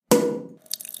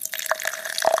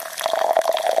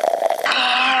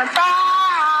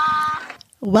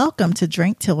Welcome to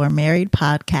Drink Till We're Married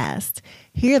podcast.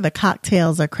 Here the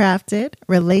cocktails are crafted,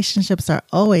 relationships are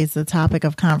always the topic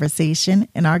of conversation,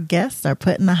 and our guests are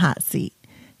put in the hot seat.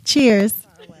 Cheers.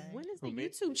 When is the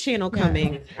YouTube channel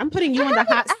coming? I'm putting you in the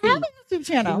hot seat. I have a YouTube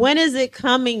channel. When is it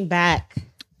coming back?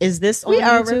 Is this on We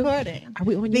are YouTube? recording. Are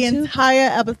we on YouTube? The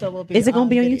entire episode will be Is it going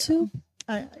to be on video. YouTube?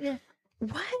 Yeah.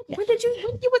 What? Yeah. When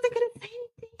you wasn't going to say anything?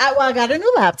 I got a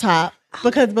new laptop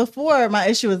because before my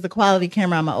issue was the quality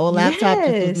camera on my old laptop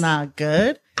just was not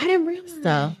good. I didn't realize.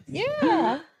 So,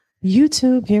 yeah.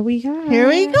 YouTube, here we go. Here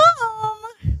we go.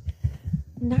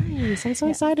 Nice. I'm so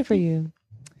excited for you.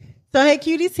 So, hey,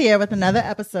 cuties, here with another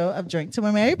episode of Drink Till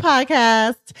We're Married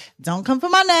podcast. Don't come for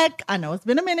my neck. I know it's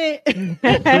been a minute.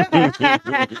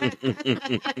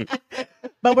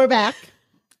 But we're back.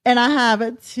 And I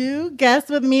have two guests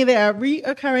with me. They are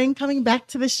reoccurring, coming back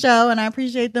to the show, and I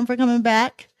appreciate them for coming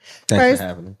back. Thanks for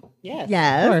having me.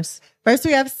 Yes. Of course. First,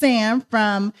 we have Sam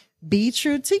from Be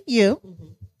True to You. Mm-hmm.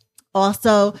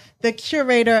 Also, the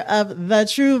curator of the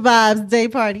True Vibes Day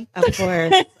Party. Of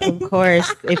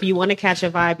course. If you want to catch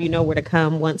a vibe, you know where to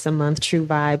come once a month. True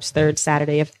Vibes, third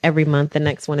Saturday of every month. The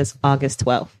next one is August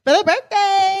 12th. For the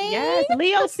birthday. Yes,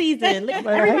 Leo season.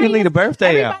 Everybody leave the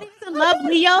birthday out. Everybody's in love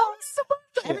Leo.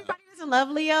 Everybody was in love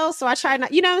Leo. So I try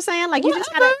not, you know what I'm saying? Like you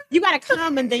gotta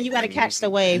come and then you gotta catch the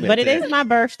wave. But it is my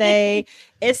birthday.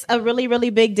 It's a really, really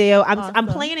big deal. I'm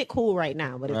playing it cool right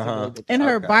now, but it's a really big deal. In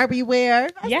her Barbie wear.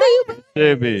 Yeah.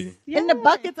 And the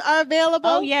buckets are available.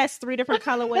 Oh yes, 3 different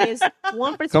colorways.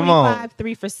 1 for Come 25, on.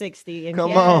 3 for 60. And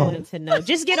Come on. wanted to know.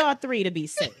 Just get all 3 to be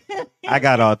safe. I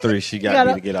got all 3. She got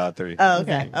me to get all 3. Oh,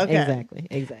 okay. Exactly.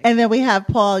 And then we have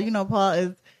Paul. You know, Paul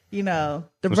is, the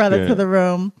What's brother good? to the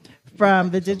room from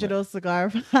the Digital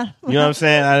Cigar. You know what I'm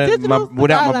saying?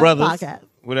 Without my brothers. Podcast.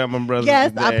 Without my brothers.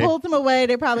 Yes, today, I pulled him away.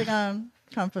 They're probably going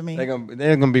to come for me.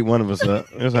 They're gonna beat one of us up.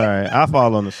 It's all right. I'll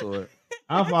fall on the sword.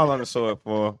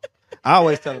 For. I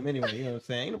always tell them anyway. You know what I'm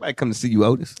saying? Ain't nobody come to see you,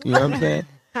 Otis. You know what I'm saying?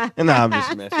 And nah, I'm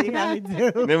just messing. See how we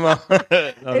do.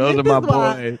 Those are my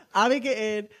boys. I be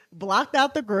getting blocked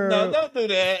out the group. No, don't do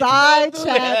that. Side Don't do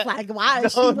chat, that. like, why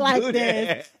is she Don't like do this?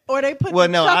 that. Or they put Well,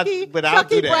 the no, Chucky I'll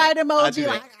do that. bride I'll emoji, do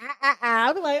like,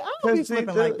 I be like, I don't be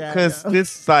flipping like that. Because yo.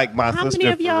 this is like my How sister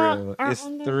many of for y'all real. are It's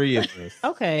on there? 3 of us.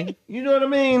 Okay. You know what I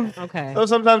mean? Okay. So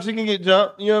sometimes she can get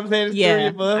jumped. You know what I'm saying? It's 3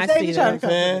 of us. I see You know what I'm that.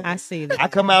 saying? I see that. I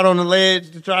come out on the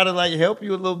ledge to try to like help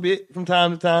you a little bit from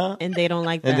time to time. And they don't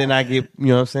like that. And then I get, you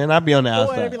know what I'm saying? I'll be on the Or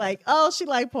they outside. be like, oh, she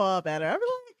like Paul better. I be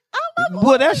like, I love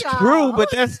Well, that's y'all. true,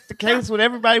 but that's the case with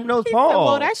everybody who knows Paul.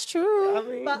 Well, that's true. I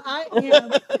mean, But I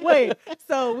am. Wait,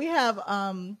 so we have,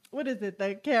 what is it,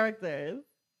 the characters?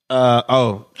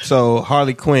 so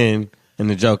Harley Quinn and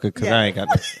the Joker, because Yeah.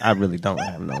 I really don't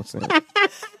have no sense.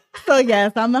 So,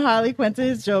 yes, I'm the Harley Quinn to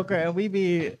his Joker, and we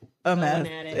be a mess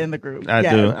at it. in the group. I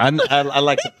Yes. do. I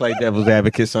like to play devil's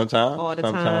advocate sometimes. All the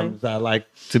sometimes I like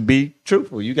to be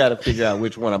truthful. You got to figure out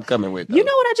which one I'm coming with. Though. You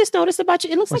know what I just noticed about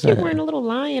you? It looks What's like you're that? wearing a little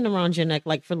lion around your neck,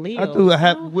 like for Leo. I do. I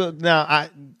have. No? Well, now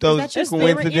those Is that your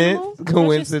spirit animal?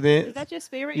 coincidence. Is that your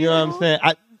spirit You know what I'm animal?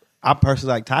 saying? I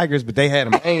personally like tigers, but they had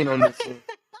a mane on this one.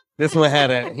 This one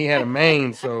had a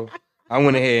mane, so I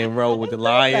went ahead and rolled with the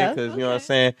lion because you know what I'm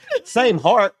saying. Same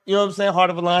heart, you know what I'm saying.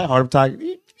 Heart of a lion, heart of a tiger.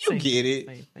 You get it.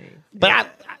 Same thing. But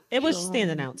It was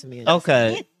standing out to me.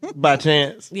 okay, by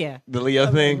chance, Yeah. the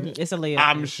Leo thing. It's a Leo.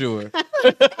 I'm sure.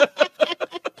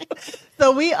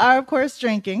 So we are, of course,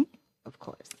 drinking. Of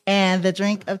course. And the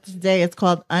drink of today is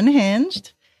called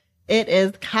Unhinged. It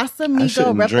is Casamigo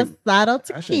shouldn't drink- Reposado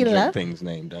I shouldn't Tequila. drink things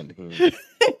named under him.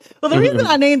 Well, the reason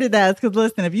I named it that is because,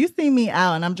 listen, if you see me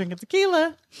out and I'm drinking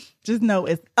tequila, just know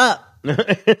it's up.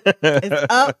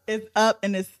 It's up,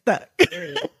 and it's stuck.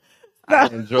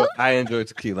 I enjoy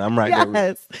tequila. I'm right there with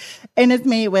Yes. And it's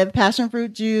made with passion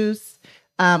fruit juice,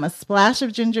 a splash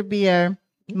of ginger beer,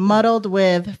 muddled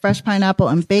with fresh pineapple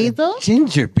and basil,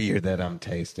 ginger beer that I'm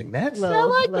tasting. I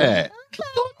like that.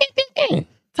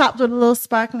 topped with a little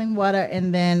sparkling water,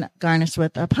 and then garnished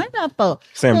with a pineapple.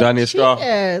 Sam, do I need a straw?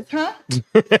 Cheers, huh?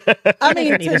 I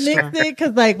mean, I to need a mix straw. it,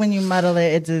 because like when you muddle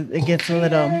it, it gets a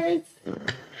little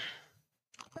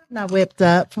not whipped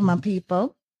up for my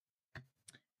people.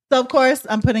 So, of course,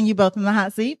 I'm putting you both in the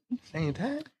hot seat. Same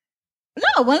time?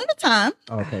 No, one at a time.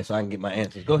 Okay, so I can get my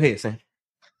answers. Go ahead, Sam.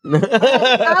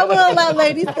 I will let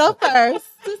ladies go first.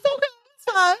 It's okay. It's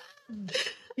fine.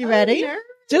 You ready?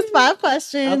 Just 5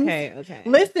 questions. Okay.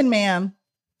 Listen, ma'am.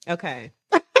 Okay.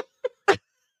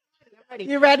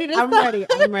 You ready to I'm start?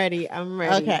 ready.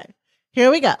 Okay.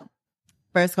 Here we go.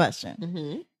 First question.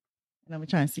 Mm-hmm. Let me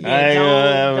try and see.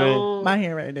 Don't. My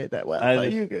handwriting did that well. I So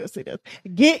just- you can see this.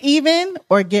 Get even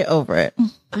or get over it.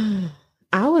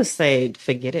 I would say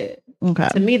forget it. Okay.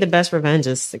 To me, the best revenge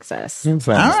is success. Sounds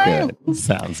right. good.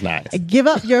 Sounds nice. Give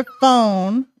up your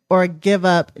phone or give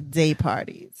up day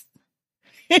parties.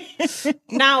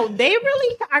 Now, they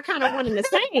really are kind of one and the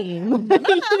same.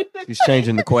 She's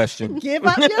changing the question. Give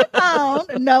up your phone.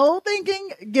 No thinking.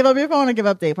 Give up your phone or give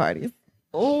up day parties.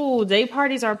 Oh, day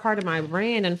parties are a part of my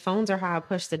brand, and phones are how I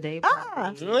push the day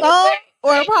party. Phone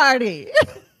or party.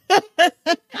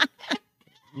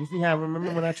 You see how I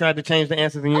remember when I tried to change the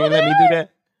answers and you didn't let me do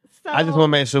that? So, I just want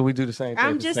to make sure we do the same thing.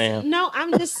 I'm for just Sam.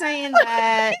 I'm just saying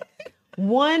that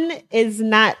one is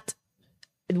not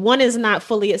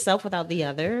fully itself without the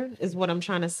other, is what I'm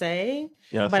trying to say.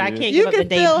 Yeah, but I can't You give up can the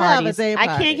day still have a parties. day I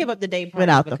party can't give up the day parties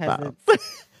without the because phone. it's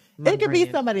my It could be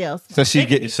brand. somebody else. So she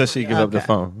gives up Okay. the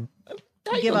phone.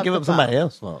 Give up Give the up somebody phone.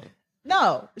 else's phone.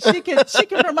 No, she can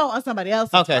promote on somebody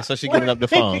else's. Okay, so she giving up the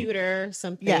phone. Computer,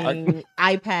 something, Yeah.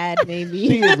 iPad, She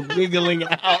maybe. is wiggling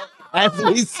out as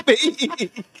we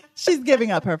speak. She's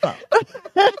giving up her phone.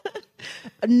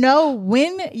 Know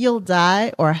when you'll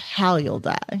die or how you'll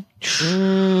die.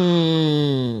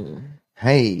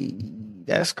 Hey,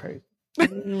 that's crazy.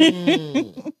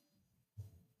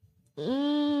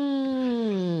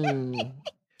 Mm.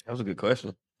 That was a good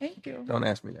question. Thank you. Don't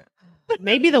ask me that.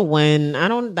 Maybe the when.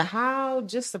 The how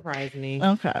just surprised me.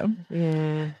 Okay.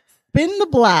 Yeah. Spin the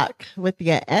block with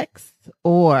your ex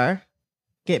or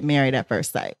get married at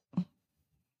first sight.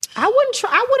 I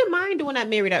wouldn't mind doing that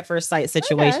married at first sight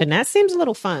situation. Okay. That seems a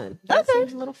little fun. Okay.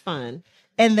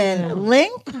 And then Yeah.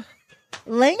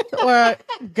 length or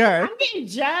girth. I'm getting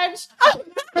judged.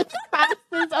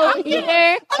 Responses over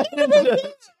here.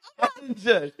 No,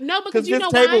 because Because you this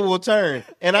know table why? will turn,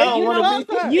 and I don't You know, want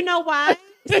to be. you know why?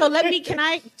 So can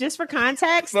I, just for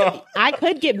context, No. I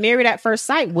could get married at first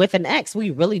sight with an ex. We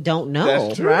really don't know.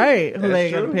 That's true. Right. Who That's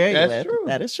they gonna true. pair you That's with. true.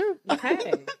 That is true.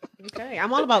 Okay.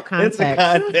 I'm all about It's the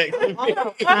context.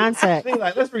 context. Context. Seems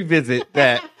like, let's revisit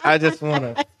that. I just want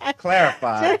to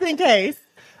clarify. Just in case.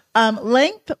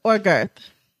 Length or girth?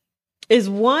 Is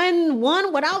one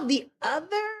without the other?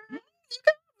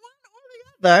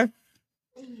 There.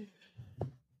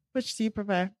 Which do you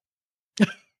prefer?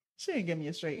 She didn't give me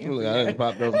a straight answer. Look, I just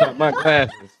popped over my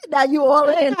glasses. Now you all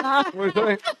in.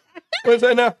 What's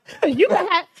that now?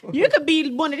 You could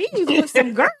be one of these with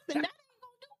some girth, and that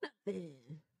ain't gonna do nothing.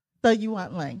 So you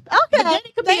want length. Then Okay.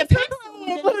 it could be a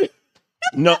pencil.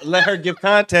 No, let her give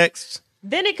context.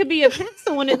 Then it could be a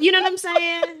pencil. You know what I'm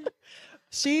saying?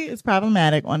 She is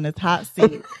problematic on this hot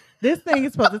seat. This thing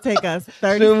is supposed to take us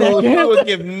 30 She seconds. would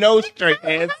give no straight How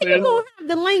you answers. gonna have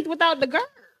the length without the girth?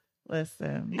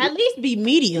 Listen. At least be You could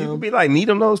medium. be like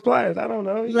needle nose pliers. I don't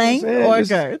know. You know what I'm Length saying? or Just-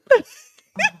 girth?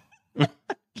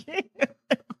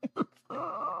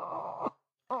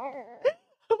 I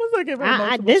was looking for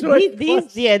multiple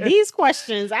choice These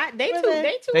questions.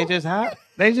 They just hot.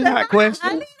 They just hot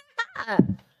questions.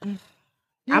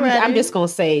 You I'm ready? just gonna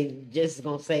say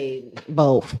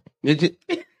both.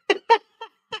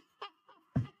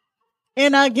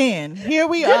 And again, here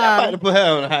we I'm about are to put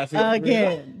her on the hot seat.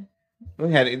 again.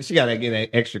 She got to get an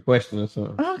extra question or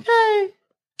something. Okay.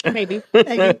 Maybe.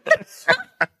 Thank you.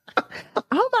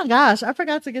 Oh my gosh, I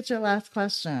forgot to get your last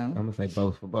question. I'm gonna say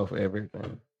both for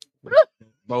everything. Both.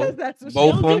 Both. That's what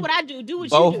Both. Don't do what I do. Do what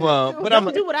Both. you do. But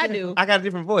Don't do what I do. I got a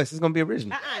different voice. It's gonna be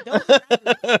original.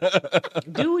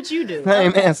 Don't do what you do.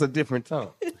 Same answer, different tone.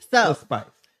 So, Spice.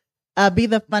 be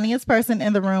the funniest person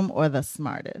in the room or the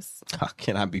smartest? How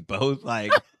can I be both?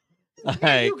 Like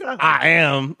you go. I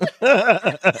am.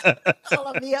 All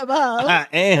of the above. I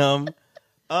am.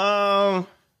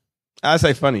 I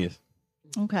say funniest.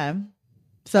 Okay.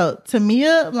 So,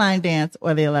 Tamia line dance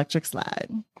or the electric slide?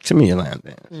 To me, a line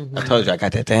dance. Mhm. I told you I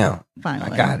got that down.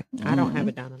 Finally. I got it. I don't have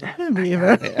it down enough. Me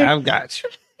either. I've got you.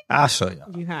 I'll show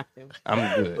y'all. You have to.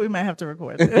 I'm We good. might have to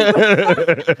record this.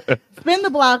 Spin the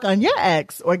block on your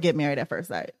ex or get married at first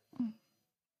sight?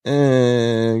 Get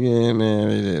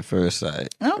married at first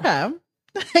sight. Okay.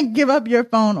 Give up your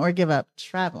phone or give up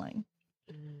traveling?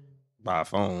 By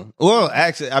phone. Well,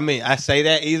 actually, I mean, I say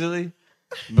that easily,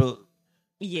 but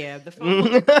Yeah, the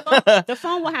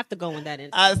phone will have to go in that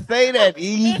instance. I say that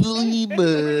easily,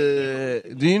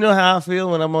 but do you know how I feel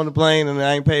when I'm on the plane and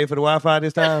I ain't paid for the Wi-Fi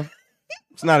this time?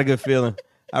 It's not a good feeling.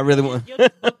 I really want. You'll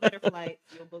just book better flights.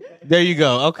 You'll book better. There you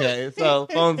go. Okay, so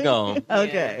phone's gone.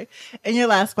 Okay. And your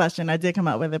last question, I did come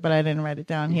up with it, but I didn't write it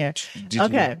down here. Did you?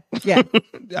 Okay. Yeah.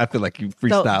 I feel like you So,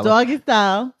 freestyling. doggy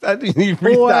style I think you or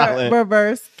freestyling.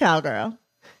 reverse cowgirl?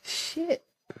 Shit.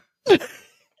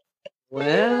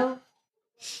 Well,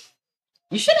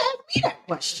 you should have asked me that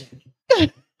question.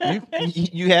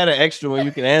 You had an extra one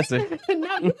you can answer.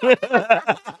 No,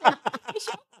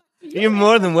 you You're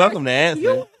more than welcome to answer.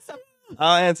 you-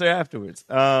 I'll answer afterwards.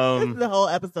 This is the whole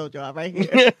episode, y'all, right here.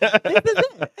 This is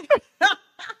it.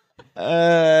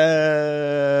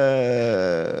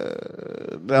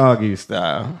 Doggy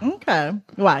style. Okay.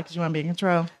 Why? Because you want to be in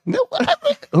control? No,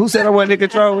 who said I wasn't in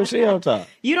control when she on top?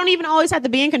 You don't even always have to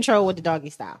be in control with the doggy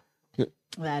style.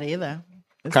 That either.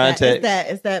 It's Context.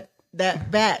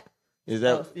 That back. Is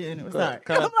that? Oh, yeah, no, sorry.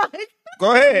 I'm like,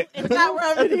 go ahead. it's not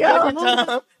where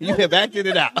video. You have acted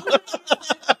it out.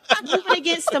 Moving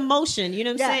against the motion, you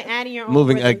know what I'm saying? Adding your own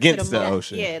Moving rhythm against to the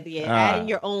ocean. Yeah. Adding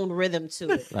your own rhythm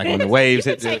to it. Like when the waves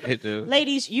hit the.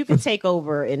 Ladies, you can take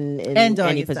over in And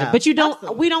any position, but you don't.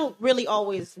 Absolutely. We don't really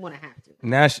always want to have to.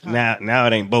 Now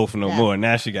it ain't both no more.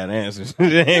 Now she got answers.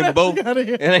 It ain't both.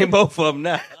 It ain't both of them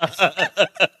now.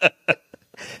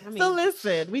 So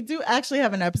listen, we do actually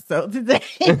have an episode today.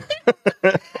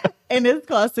 And it's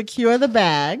called Secure the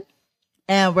Bag.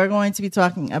 And we're going to be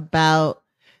talking about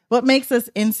what makes us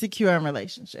insecure in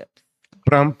relationships.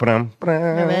 Brum, brum,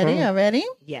 brum. You ready?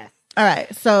 Yes. All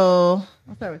right. So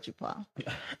I'll start with you, Paul.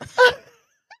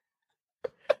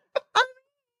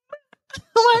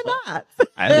 Why not?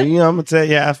 I'm gonna tell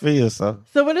you how I feel. So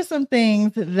what are some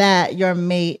things that your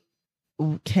mate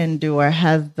can do or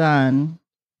has done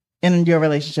in your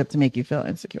relationship to make you feel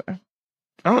insecure?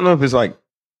 I don't know if it's like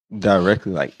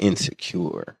directly like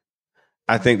insecure.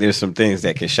 I think there's some things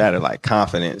that can shatter like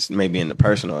confidence, maybe in the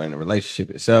personal and the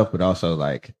relationship itself, but also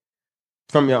like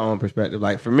from your own perspective.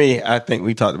 Like for me, I think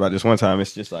we talked about this one time.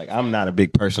 It's just like I'm not a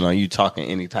big person on you talking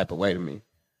any type of way to me.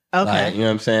 Okay. Like, you know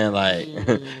what I'm saying? Like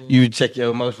you check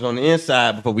your emotions on the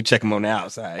inside before we check them on the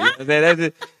outside. You know what I'm saying? That's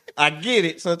just, I get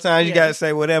it. Sometimes you got to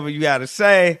say whatever you got to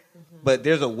say, but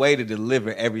there's a way to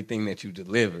deliver everything that you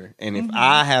deliver. And if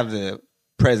I have the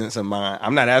presence of mind,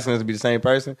 I'm not asking us to be the same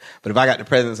person, but if I got the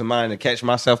presence of mind to catch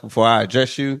myself before I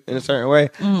address you in a certain way,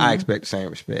 I expect the same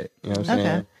respect. You know what I'm saying?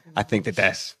 Okay. I think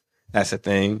that's a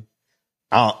thing.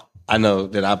 I know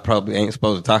that I probably ain't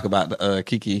supposed to talk about the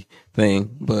Kiki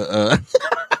thing, but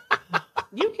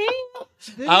You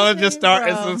can. I was just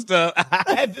starting some stuff. I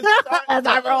had to start As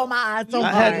I roll my eyes so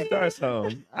I had to hard.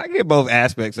 start some. I get both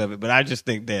aspects of it, but I just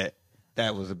think that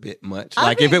was a bit much. I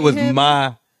Like if think it was him-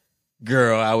 my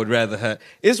girl, I would rather her.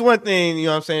 It's one thing, you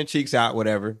know what I'm saying, cheeks out,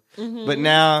 whatever. But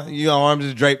now your arms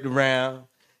is draped around.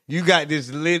 You got this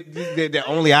lit that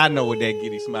only I know what that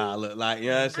giddy smile look like. You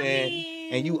know what I'm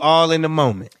saying? And you all in the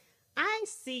moment. I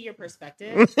see your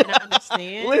perspective and I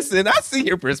understand. Listen, I see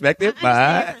your perspective. I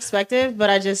understand your Bye. perspective, but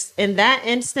I just, in that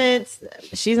instance,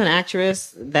 she's an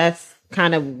actress. That's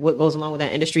kind of what goes along with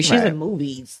that industry. She's Right. in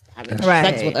movies, having Right.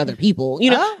 sex with other people.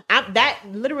 You know, Oh. that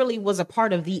literally was a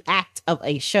part of the act of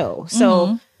a show.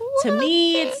 So to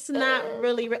me, it's not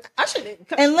really. I should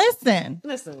And listen,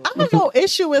 listen. I have no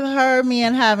issue with me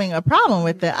and having a problem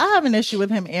with it. I have an issue with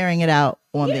him airing it out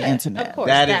on the internet. Of course,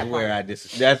 That that is where part.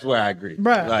 that's where I agree.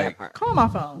 Bruh, Like call my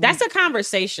phone. That's a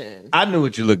conversation. I knew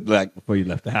what you looked like before you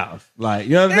left the house. Like,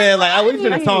 you know what I'm saying? Like, we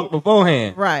should have talked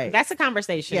beforehand. right. That's a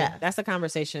conversation. Yeah. That's a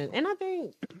conversation. And I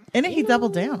think And then he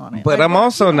doubled down on it. But Like, I'm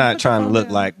also you know, not put trying to the look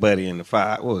phone like Buddy in the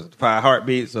five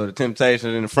heartbeats or the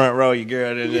Temptations in the front row. Your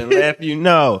girl that done left you.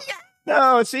 No,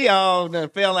 she all done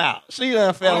fell out. She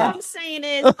done fell all out. I'm saying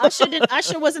is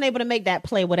Usher wasn't able to make that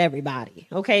play with everybody.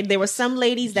 Okay, there were some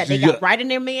ladies that they got Yeah. right in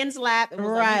their man's lap. And was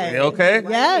like, Right. Okay. right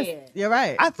Yes, there. you're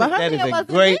right. I think But her that is man a wasn't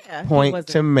great there. point wasn't.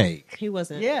 to make He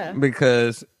wasn't. Yeah.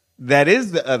 because that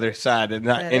is the other side that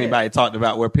not That anybody talked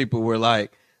about, where people were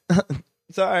like,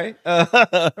 "Sorry."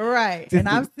 Right. And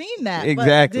I've seen that.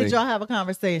 Exactly. But did y'all have a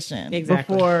conversation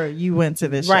Exactly. before you went to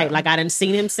this Right. show? Like I done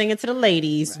seen him singing to the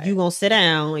ladies. You gonna sit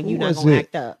down and you not was gonna it?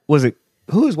 act up. Was it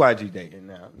who is YG dating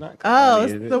now? Not Oh, Kylie,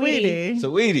 is it? Sweetie.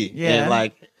 Sweetie. Yeah. And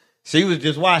like she was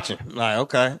just watching. Like,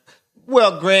 okay.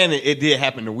 Well, granted, it did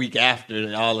happen the week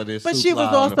after all of this. But she was hoopla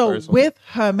on the also first one. with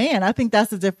her man. I think that's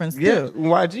the difference Yeah, too.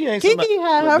 YG ain't Kiki somebody-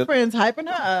 had Look, her the- friends hyping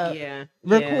her up, Yeah.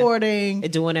 recording. Yeah.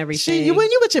 Doing everything.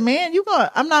 When you with your man,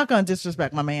 I'm not gonna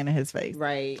disrespect my man in his face.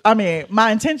 right. I mean,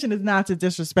 my intention is not to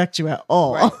disrespect you at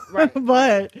all. Right,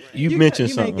 but You mentioned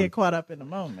you something. may get caught up in the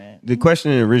moment. The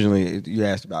question originally you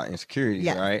asked about insecurities,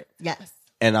 Yes. right? Yes.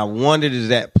 And I wondered, does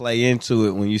that play into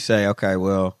it when you say, okay,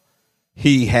 well,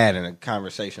 he had a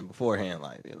conversation beforehand,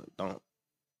 like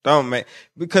don't make,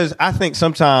 because I think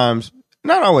sometimes,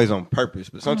 not always on purpose,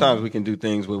 but sometimes we can do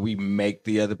things where we make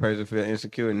the other person feel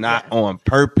insecure, not on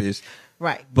purpose,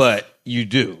 Right. but you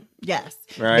do. Yes.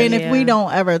 Right. And if we Yeah.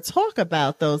 don't ever talk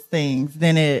about those things,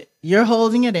 then you're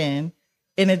holding it in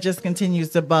and it just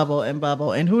continues to bubble and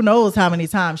bubble. And who knows how many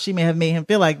times she may have made him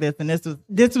feel like this. And this was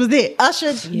it.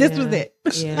 Usher, this was it.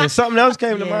 Yeah. And something else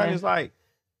came to Yeah. mind is like,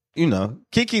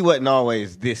 Kiki wasn't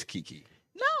always this Kiki.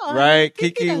 right?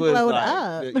 Kiki was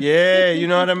like, yeah, you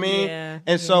know what I mean?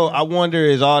 And so I wonder,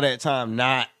 is all that time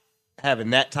not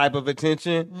having that type of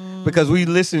attention? Because we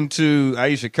listened to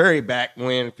Aisha Curry back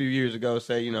when a few years ago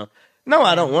say, no,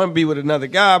 I don't want to be with another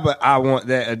guy, but I want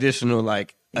that additional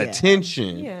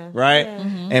attention, right?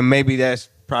 And maybe that's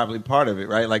probably part of it,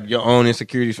 right? Like your own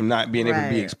insecurities from not being able to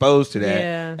be exposed to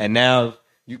that, and now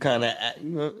you kind of,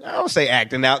 I don't say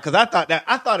acting out, because I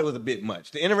thought it was a bit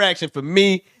much. The interaction for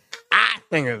me, I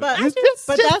think it was,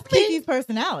 but that's Kiki's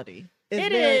personality. It's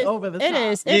very over the top.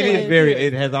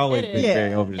 It has always been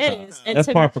very over the top. That's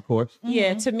par for course.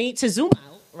 Yeah, to zoom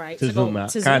out. Right. To zoom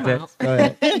out. Context. Go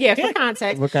ahead. Yeah, for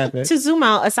context. What context? To zoom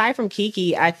out, aside from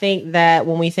Kiki, I think that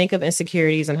when we think of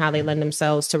insecurities and how they lend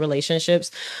themselves to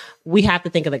relationships, we have to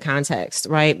think of the context,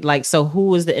 right? Like, so who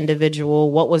was the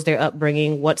individual? What was their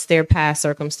upbringing? What's their past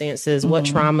circumstances? What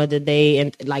trauma did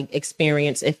they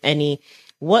experience, if any?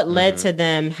 What led to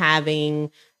them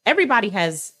having... Everybody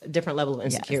has a different level of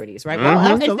insecurities, right? Well,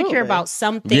 I'm insecure about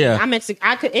something. Yeah.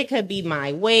 It could be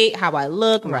my weight, how I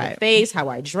look, my face, how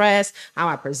I dress, how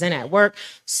I present at work.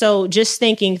 So just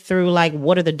thinking through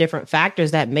what are the different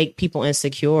factors that make people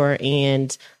insecure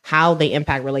and how they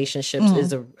impact relationships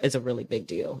is a really big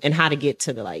deal. And how to get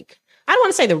to the I don't want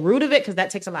to say the root of it, because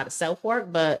that takes a lot of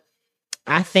self-work, but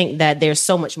I think that there's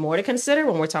so much more to consider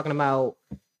when we're talking about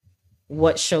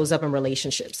what shows up in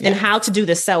relationships and how to do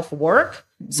the self-work,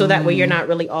 so that way you're not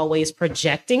really always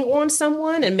projecting on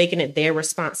someone and making it their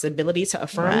responsibility to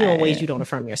affirm you in ways you don't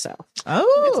affirm yourself.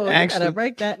 Oh, I gotta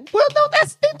break that. Well, no,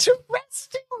 that's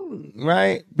interesting,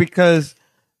 right? Because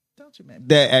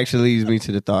that actually leads me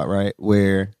to the thought, right,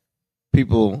 where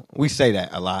we say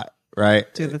that a lot,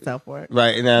 right? Do the self-work.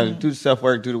 Right, and now do the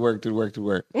self-work, do the work, do the work, do the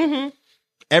work. Mm-hmm.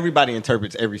 Everybody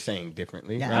interprets everything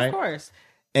differently, right? Of course.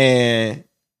 And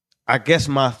I guess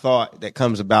my thought that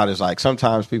comes about is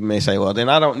sometimes people may say, well, then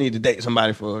I don't need to date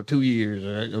somebody for 2 years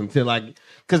or until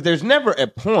because there's never a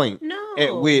point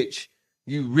at which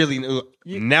you really know,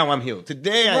 now I'm healed.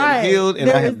 Today I am healed and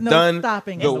I have done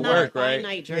the work, right?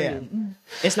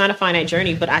 It's not a finite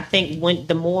journey, but I think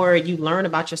the more you learn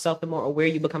about yourself, the more aware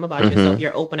you become about yourself,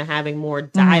 you're open to having more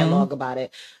dialogue about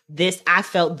it. I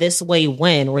felt this way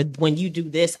or when you do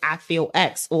this, I feel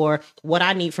X, or what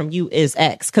I need from you is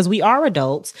X. Because we are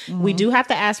adults. We do have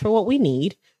to ask for what we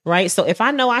need. Right. So if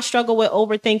I know I struggle with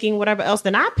overthinking, whatever else,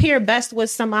 then I pair best with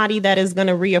somebody that is going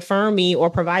to reaffirm me or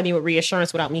provide me with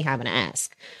reassurance without me having to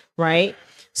ask. Right.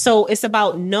 So it's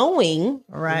about knowing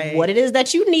what it is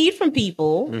that you need from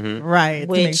people. Right.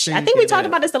 Which I think we talked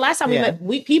about this the last time we met.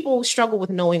 People struggle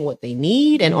with knowing what they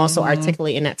need and also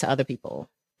articulating that to other people.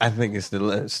 I think it's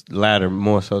the latter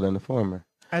more so than the former.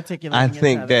 Articulating. I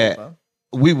think that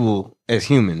we will, as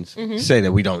humans, say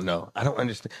that we don't know. I don't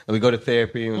understand. And we go to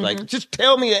therapy and just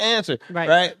tell me the answer.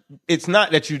 Right? It's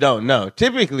not that you don't know.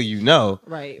 Typically, you know.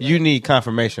 Right. You need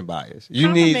confirmation bias. You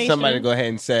need somebody to go ahead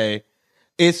and say,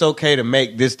 it's okay to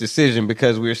make this decision,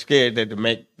 because we're scared that to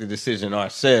make the decision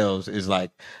ourselves is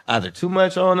either too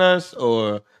much on us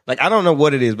or I don't know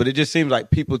what it is, but it just seems like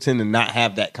people tend to not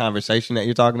have that conversation that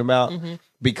you're talking about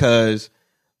because...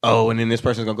 Oh, and then this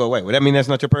person's going to go away. Well, that mean that's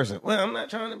not your person. Well, I'm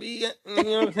not trying to be, you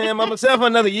know what I'm saying, by myself for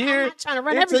another year. I'm not trying to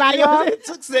run everybody off. It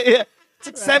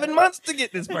took 7 months to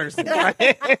get this person.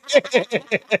 Right.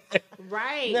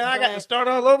 Now I got to start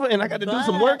all over and I got to do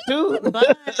some work too.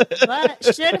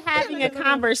 But should having a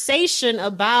conversation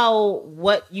about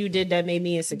what you did that made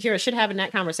me insecure, should having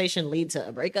that conversation lead to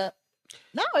a breakup?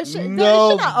 No, it should. No,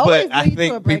 it should not always but I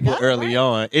think people early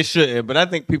on, it shouldn't. But I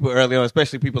think people early on,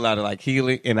 especially people out of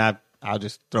healing, and I'll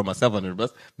just throw myself under the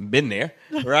bus. Been there,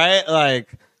 right?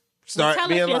 Start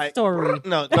being story.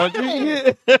 No, don't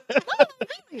you?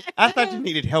 I thought you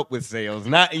needed help with sales,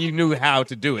 not you knew how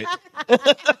to do it.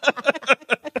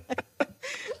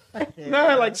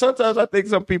 No, sometimes I think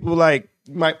some people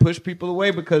might push people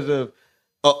away because of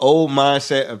an old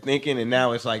mindset of thinking, and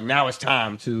now it's now it's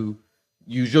time to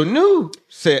use your new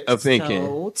set of thinking.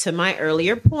 So, to my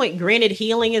earlier point, granted,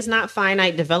 healing is not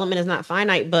finite, development is not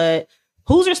finite, but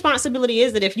whose responsibility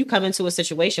is it if you come into a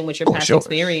situation with your past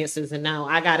experiences and now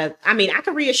I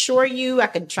could reassure you, I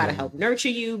could try to help nurture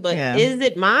you, but is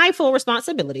it my full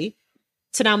responsibility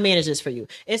to now manage this for you?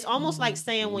 It's almost like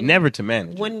saying to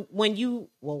manage. When you,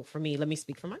 well, for me, let me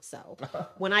speak for myself.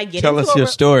 When I get Tell us your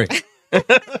story.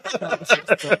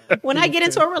 When I get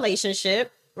into a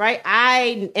relationship, right,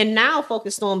 I am now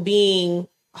focused on being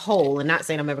whole and not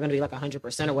saying I'm ever going to be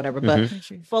 100% or whatever, but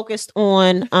focused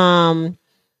on,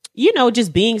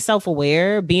 just being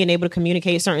self-aware, being able to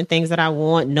communicate certain things that I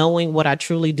want, knowing what I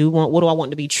truly do want. What do I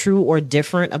want to be true or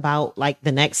different about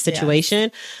the next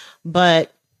situation?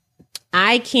 But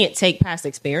I can't take past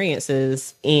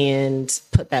experiences and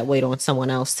put that weight on someone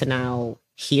else to now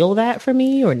heal that for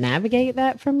me or navigate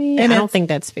that for me. And I don't think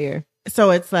that's fair.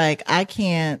 So it's like, I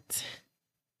can't,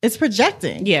 it's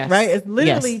projecting. Yes. Right? It's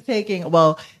literally taking,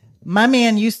 well, my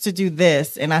man used to do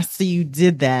this and I see you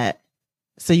did that.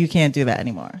 So you can't do that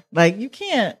anymore. Like, you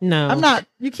can't. No.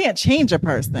 You can't change a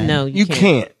person. No, You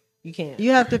can't. You can't. You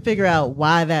have to figure out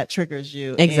why that triggers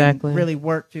you. Exactly. And really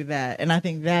work through that. And I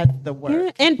think that's the work.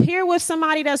 Yeah, and pair with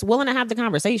somebody that's willing to have the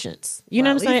conversations. You know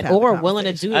what I'm saying? have the Or willing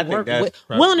to do the conversation. work. I think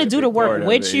that's Willing to do the probably a work big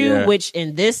with part of you, it, yeah. which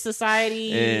in this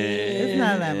society, It's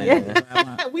not that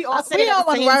many. we all said We it don't at the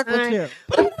want to same work time. with you.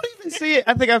 But I don't even see it.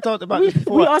 I think I've talked about this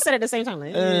before. We all said it at the same time.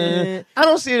 Like, I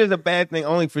don't see it as a bad thing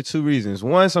only for two reasons.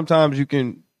 One, sometimes you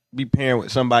can be pairing with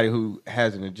somebody who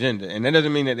has an agenda. And that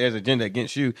doesn't mean that there's an agenda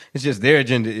against you. It's just their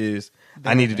agenda is,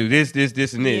 I need to do this, and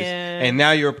this. Yeah. And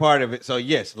now you're a part of it. So,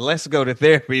 yes, let's go to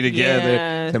therapy together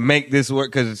Yeah. to make this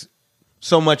work, because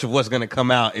so much of what's going to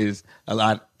come out is a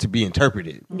lot to be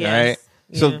interpreted, Yes. right?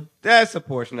 Yeah. So that's a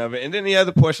portion of it. And then the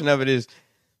other portion of it is,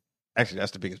 actually,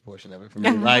 that's the biggest portion of it for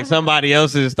me. Like somebody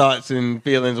else's thoughts and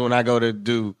feelings when I go to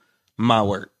do my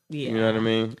work. Yeah. You know what I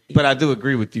mean? But I do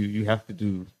agree with you. You have to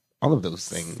do all of those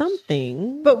things.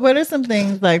 something. But what are some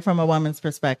things, like, from a woman's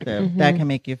perspective Mm-hmm. that can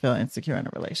make you feel insecure in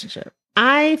a relationship?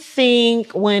 I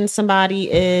think when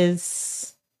somebody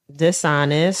is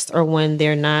dishonest, or when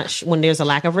they're not, when there's a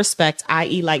lack of respect,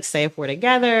 i.e., like, say if we're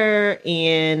together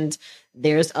and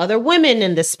there's other women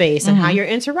in the space, and how you're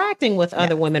interacting with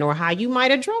other women, or how you might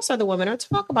address other women or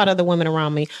talk about other women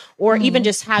around me, or even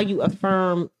just how you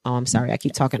affirm. Oh, I'm sorry, I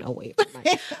keep talking away.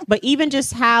 But even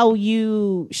just how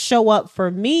you show up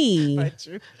for me.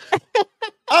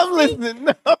 I'm listening.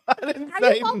 No, I didn't Are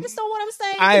say. you focused on what I'm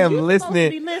saying? I am You're supposed to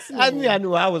listening. be listening. I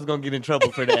knew I was going to get in trouble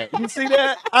for that. You see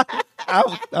that?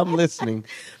 I'm listening.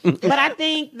 But I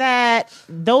think that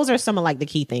those are some of, like, the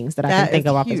key things that I That can think is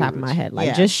of off the top of huge. my head. Like,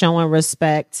 Yeah. just showing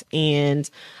respect and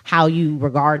how you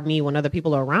regard me when other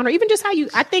people are around, or even just how you,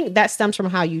 I think that stems from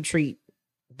how you treat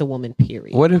the woman,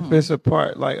 period. What if it's a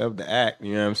part like of the act?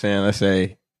 You know what I'm saying? Let's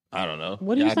say, I don't know.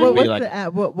 What do you Y'all say? could be What's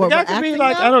like, what y'all we're could be acting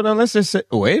like, now? I don't know. Let's just say,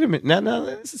 wait a minute. No,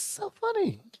 this is so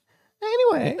funny.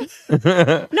 Anyway,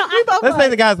 No, let's say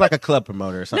the guy's like a club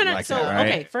promoter or something like so, that, right?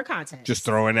 okay, for context. Just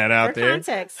throwing that out for there.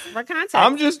 context.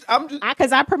 I'm just.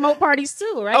 Because I promote parties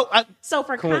too, right? Oh, so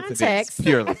for coincidence, context,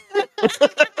 purely.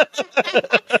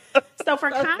 So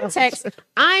for context,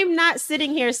 I'm not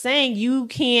sitting here saying you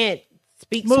can't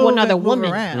speak Move to another and move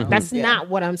woman. around. That's Yeah. not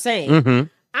what I'm saying. Mhm.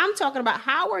 I'm talking about,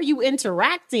 how are you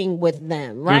interacting with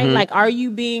them, right? Mhm. Like, are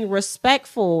you being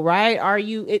respectful, right? Are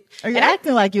you Are you and I-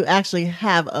 acting like you actually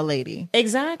have a lady,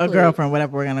 exactly a girlfriend,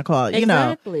 whatever we're gonna call it?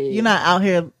 Exactly. You know, you're not out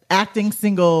here acting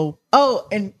single. Oh,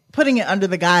 and putting it under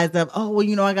the guise of, oh, well,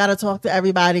 you know, I got to talk to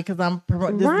everybody because this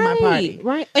is my party.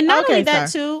 Right. And not Okay, only that,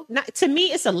 sir. too, to me,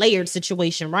 it's a layered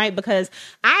situation, right? Because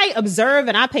I observe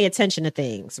and I pay attention to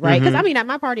things, right? Because I mean, at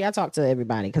my party, I talk to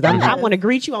everybody because I want to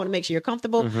greet you. I want to make sure you're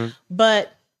comfortable.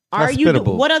 But are you,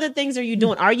 Hospitable. what other things are you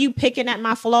doing? Are you picking at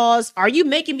my flaws? Are you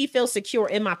making me feel secure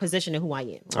in my position and who I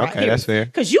am? Okay, that's fair.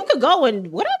 Because you could go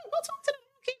and whatever, go talk to them.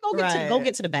 Right. Go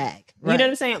get to the bag. You Right. know what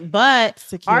I'm saying? But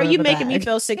Secure are you the making me bag.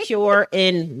 feel secure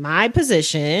in my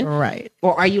position? Right.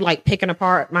 Or are you, like, picking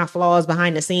apart my flaws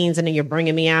behind the scenes, and then you're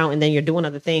bringing me out, and then you're doing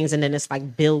other things, and then it's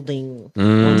like building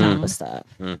on top of stuff.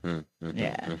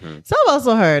 Yeah. So I've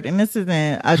also heard, and this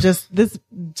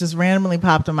just randomly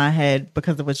popped in my head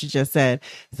because of what you just said.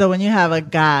 So when you have a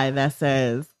guy that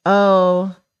says,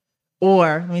 oh,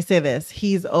 or let me say this,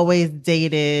 he's always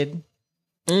dated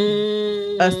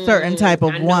a certain type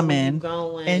of I know where woman, you're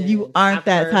going. and you aren't I've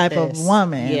that heard type this. of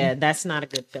woman. Yeah, that's not a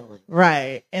good feeling.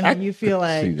 Right. And I then you feel could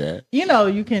like, see that. you know,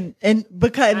 you can, and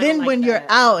because I then don't like when you're that.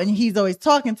 out and he's always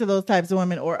talking to those types of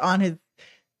women, or on his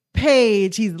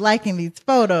page, he's liking these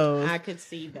photos. I could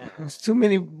see that. There's too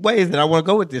many ways that I want to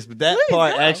go with this, but that Please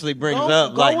part go. actually brings Go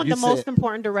up, like in you the said. most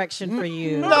important direction for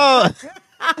you. No.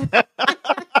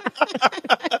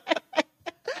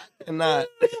 Not.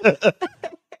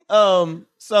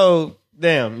 So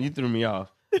damn, you threw me off.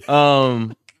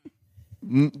 The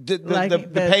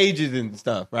pages and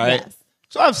stuff, right? Yes.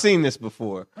 So I've seen this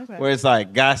before, Okay. where it's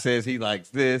like guy says he likes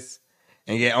this,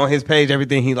 and yet on his page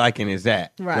everything he liking is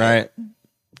that, right?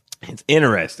 It's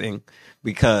interesting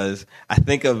because I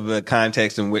think of the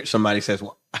context in which somebody says,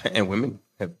 well, and women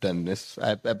have done this,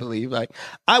 I believe, like,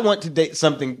 I want to date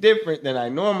something different than I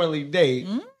normally date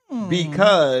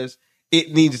because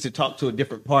it needs to talk to a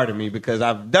different part of me, because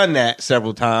I've done that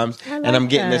several times and I'm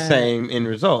getting the that. same end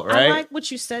result, right? I like what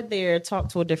you said there. Talk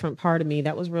to a different part of me.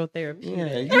 That was real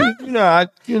therapeutic. Yeah,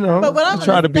 you know, But what I'm try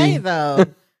trying to to say, be. though,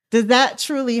 Does that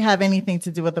truly have anything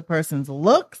to do with the person's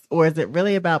looks, or is it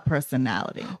really about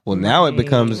personality? Well, now it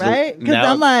becomes right, because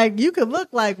I'm like, you could look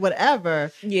like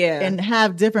whatever, and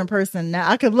have different person. Now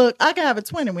I could have a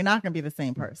twin, and we're not going to be the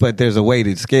same person. But there's a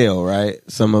weighted scale, right?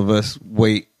 Some of us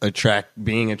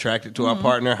being attracted to our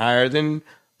partner higher than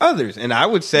others, and I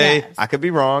would say I could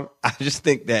be wrong. I just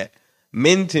think that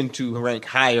men tend to rank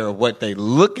higher of what they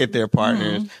look at their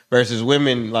partners versus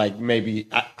women. Like maybe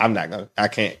I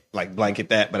can't like blanket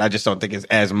that, but I just don't think it's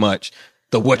as much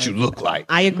what you look like.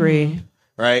 I agree.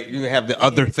 Right? You have the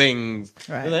other things.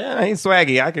 Right. Like, I ain't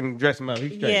swaggy. I can dress him up.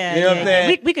 He's straight. Yeah, you know what I'm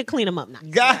saying? We could clean him up now.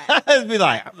 Guys be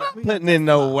like, I'm not putting in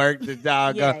no work to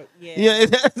dog.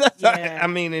 I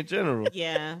mean, in general.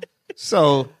 Yeah.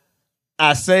 So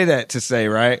I say that to say,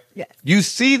 right? Yes. You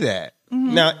see that.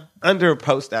 Now, under a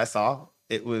post I saw,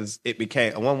 it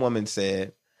became, one woman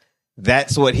said,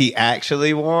 that's what he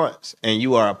actually wants, and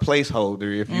you are a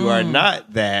placeholder. If you are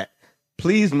not that,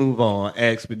 please move on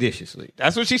expeditiously.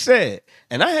 That's what she said.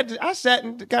 And I sat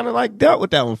and kind of like dealt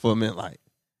with that one for a minute, like.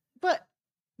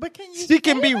 But can you? She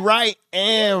can be right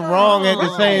and wrong at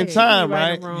the same time,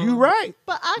 right? You right.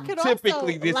 But I could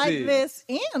typically also like this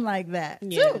and like that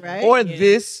too, right? Or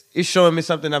this is showing me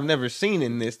something I've never seen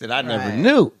in this that I never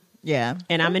knew. Yeah.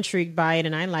 And I'm intrigued by it,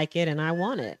 and I like it, and I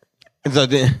want it. And so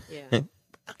then, I'm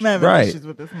having issues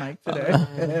with this mic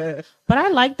today. But I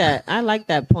like that. I like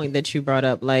that point that you brought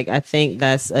up. Like, I think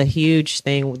that's a huge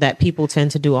thing that people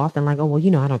tend to do often. Like, oh,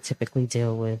 well, I don't typically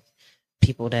deal with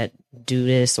people that do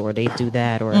this or they do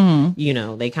that, or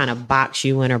they kind of box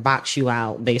you in or box you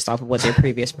out based off of what their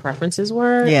previous preferences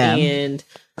were. And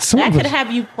that could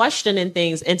have you questioning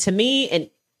things. And to me, and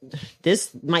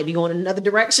this might be going in another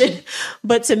direction,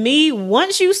 but to me,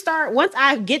 once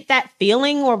I get that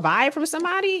feeling or vibe from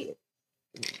somebody,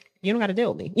 you don't got to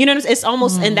deal with me. You know, it's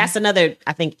almost, and that's another,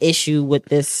 I think, issue with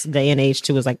this day and age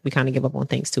too, is like we kind of give up on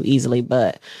things too easily,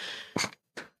 but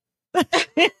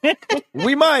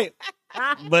we might.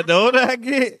 But the older I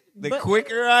get, the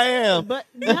quicker I am. But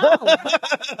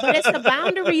it's the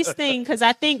boundaries thing, because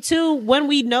I think too, when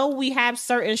we know we have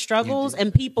certain struggles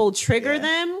and people trigger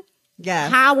them,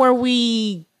 how are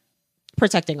we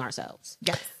protecting ourselves?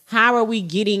 Yes. How are we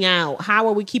getting out? How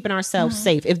are we keeping ourselves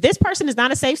safe? If this person is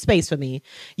not a safe space for me,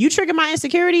 you trigger my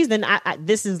insecurities, then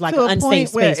this is like an unsafe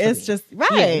space for me. It's just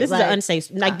right. Yeah, this is an unsafe.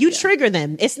 Like you trigger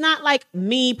them. It's not like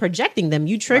me projecting them.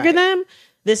 You trigger them.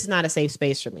 This is not a safe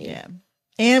space for me. Yeah.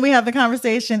 And we have the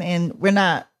conversation, and we're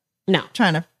not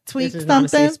trying to tweak this is something. Not a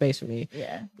safe space for me.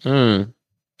 Yeah.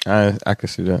 I can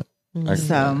see that.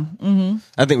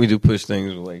 I think we do push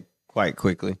things away quite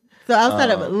quickly. So outside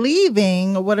of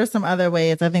leaving, what are some other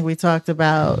ways? I think we talked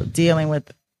about dealing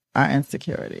with our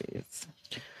insecurities.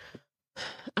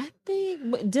 I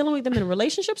think dealing with them in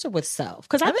relationships or with self.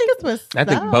 Because I think it's with self. I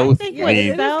think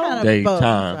both.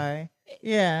 Sorry.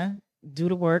 Yeah. Do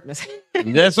the work.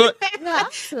 That's what.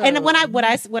 And when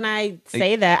I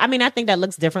say that, I mean, I think that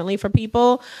looks differently for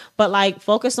people, but like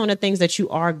focus on the things that you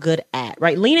are good at,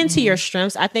 right? Lean into your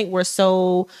strengths. I think we're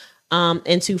so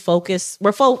into focus.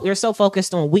 We're so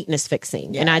focused on weakness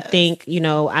fixing. Yes. And I think,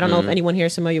 I don't know if anyone here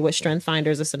is familiar with Strength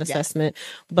Finders. It's an assessment,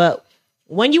 but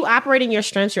when you operate in your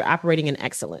strengths, you're operating in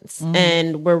excellence.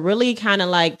 And we're really kind of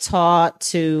like taught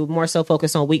to more so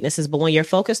focus on weaknesses. But when you're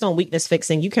focused on weakness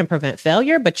fixing, you can prevent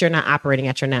failure, but you're not operating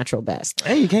at your natural best.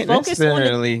 Hey, you can't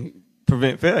necessarily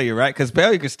prevent failure, right? Because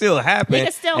failure can still happen.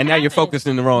 Now you're focused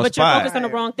in the wrong spot. But you're focused on the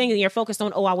wrong thing, and you're focused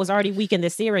on, I was already weak in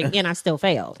this area and I still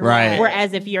failed. Right.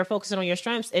 Whereas if you're focusing on your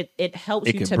strengths, it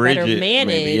helps you to better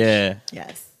manage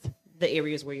the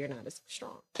areas where you're not as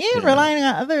strong. And relying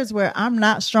on others where I'm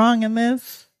not strong in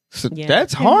this. So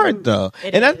that's hard though.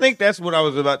 I think that's what I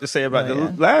was about to say about the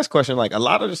last question. Like a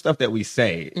lot of the stuff that we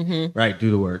say, right? Do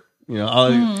the work.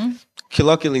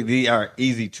 Colloquially, they are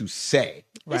easy to say.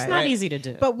 It's not easy to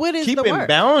do. But what is keeping the work?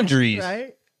 Boundaries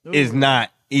is not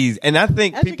easy. And I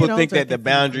think people think that the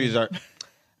boundaries are,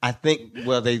 I think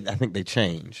they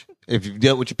change. If you've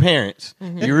dealt with your parents,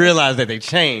 you realize that they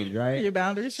change, right? Your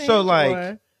boundaries change. So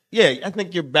like, I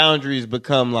think your boundaries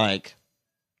become like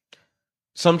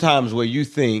sometimes where you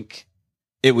think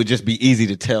it would just be easy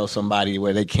to tell somebody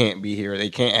where they can't be here, or they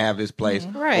can't have this place,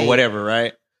 or whatever,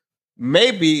 right?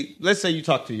 Maybe, let's say you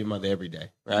talk to your mother every day,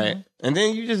 right? And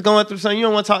then you're just going through something, you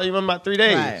don't want to talk to your mother about 3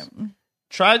 days. Right.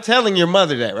 Try telling your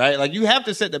mother that, right? Like, you have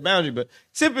to set the boundary, but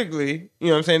typically, you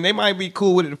know what I'm saying, they might be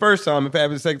cool with it the first time, if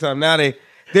having the second time. Now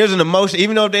there's an emotion,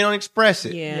 even though they don't express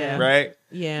it, right?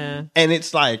 Yeah. And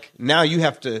it's like, now you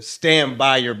have to stand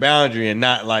by your boundary and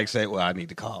not like say, well, I need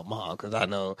to call mom because I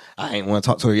know I ain't want to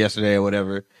talk to her yesterday or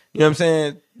whatever. You know what I'm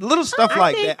saying? Little stuff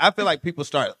like that. I feel like people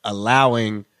start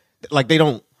allowing, like they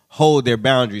don't hold their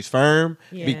boundaries firm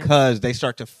Yeah. because they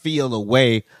start to feel a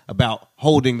way about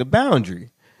holding the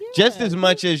boundary. Yeah. Just as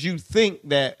much as you think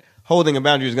that holding a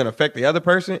boundary is going to affect the other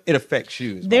person, it affects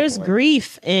you. There's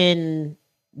grief in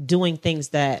doing things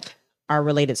that are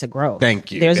related to growth.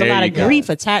 Thank you. There's a lot of grief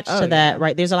attached to that, yeah.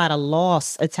 right? There's a lot of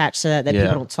loss attached to that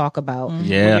people don't talk about. Mm-hmm.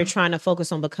 When you're trying to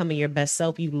focus on becoming your best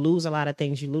self, you lose a lot of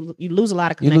things. You lose a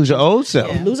lot of connections. You lose your old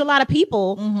self. You lose a lot of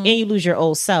people, and you lose your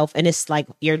old self. And it's like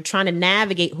you're trying to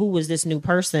navigate who is this new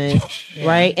person,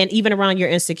 right? And even around your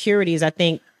insecurities, I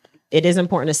think it is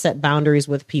important to set boundaries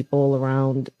with people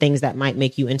around things that might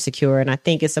make you insecure. And I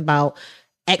think it's about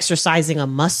exercising a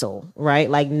muscle, right?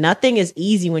 Like nothing is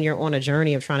easy when you're on a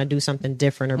journey of trying to do something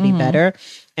different or be better.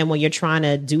 And when you're trying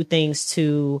to do things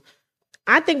to,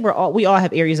 I think we all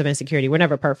have areas of insecurity. We're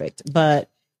never perfect,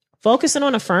 but focusing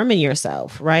on affirming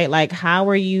yourself, right? Like how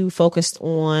are you focused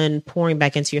on pouring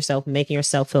back into yourself, making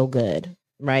yourself feel good,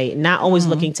 right? Not always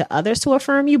looking to others to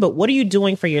affirm you, but what are you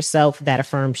doing for yourself that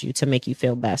affirms you to make you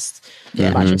feel best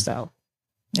about yourself?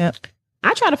 Yep.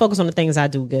 I try to focus on the things I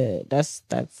do good. That's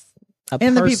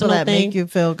and the people that make you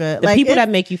feel good. The people that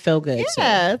make you feel good.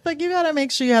 Yeah, it's like you got to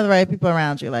make sure you have the right people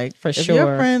around you. Like for if sure,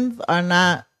 your friends are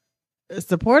not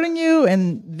supporting you,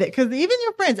 and because even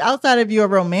your friends outside of your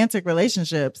romantic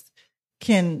relationships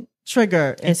can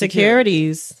trigger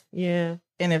insecurities. Yeah,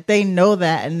 and if they know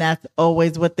that, and that's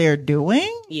always what they're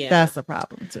doing, yeah, that's a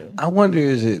problem too. I wonder,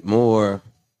 is it more,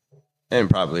 and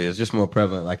probably it's just more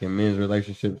prevalent, like in men's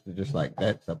relationships, just like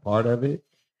that's a part of it.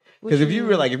 Because if you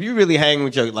really hang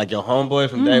with your homeboys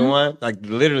from day one, like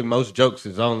literally most jokes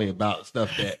is only about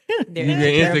stuff that you're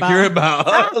insecure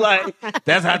about. Like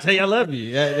that's how I tell you I love you.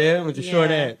 Yeah, with your short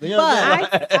ass. You know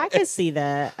but I can see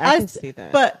that. I can see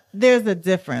that. But there's a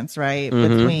difference, right,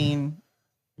 between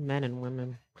men and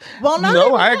women. Well,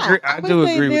 no, I agree. I do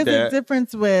agree with that. There's a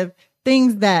difference with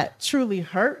things that truly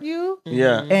hurt you,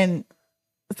 and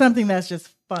something that's just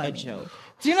fun. A joke.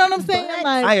 Do you know what I'm saying? But,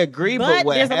 like, I agree, but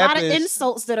what there's happens, a lot of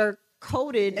insults that are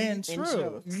coded and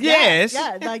true. Yes.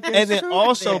 Yeah, like and then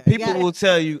also people will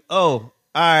tell you, oh, all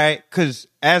right, because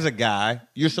as a guy,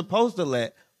 you're supposed to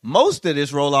let most of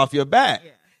this roll off your back.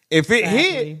 Yeah. If it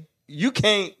hit, you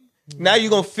can't. Now you're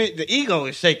going to fit. The ego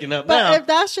is shaking up now. But if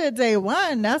that's your day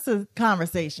one, that's a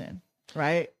conversation,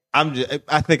 right?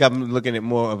 I think I'm looking at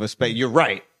more of a space. You're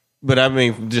right. But I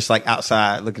mean, just like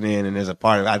outside looking in and as a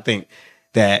part of it, I think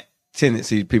that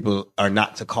tendency people are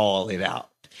not to call it out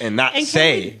and not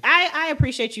say. I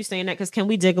appreciate you saying that, because can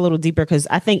we dig a little deeper? Because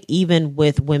I think even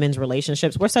with women's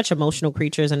relationships, we're such emotional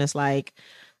creatures, and it's like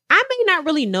I may not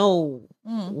really know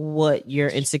what you're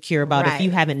insecure about if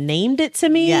you haven't named it to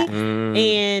me.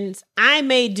 And I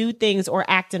may do things or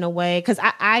act in a way, because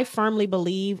I firmly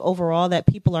believe overall that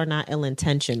people are not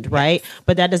ill-intentioned, right?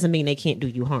 But that doesn't mean they can't do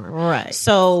you harm. Right.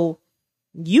 So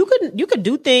you could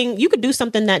do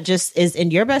something that just is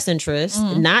in your best interest,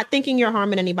 not thinking you're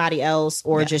harming anybody else,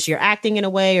 or just you're acting in a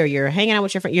way, or you're hanging out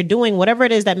with your friend. You're doing whatever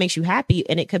it is that makes you happy,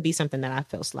 and it could be something that I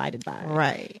feel slighted by.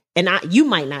 Right. And you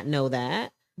might not know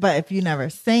that. But if you never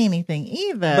say anything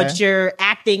either. But you're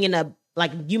acting in a,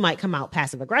 like, you might come out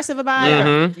passive aggressive about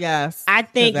it. Yes. I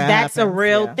think that's a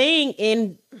real thing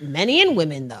in men and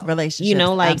women, though. Relationships. You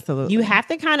know, like, absolutely. you have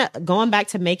to kind of, going back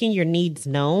to making your needs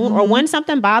known, or when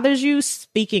something bothers you,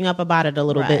 speaking up about it a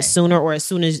little bit sooner, or as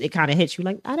soon as it kind of hits you,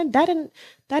 like, that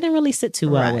didn't really sit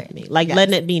too well with me. Like,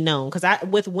 letting it be known. Because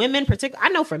with women, particularly,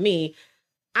 I know for me,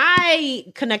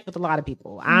 I connect with a lot of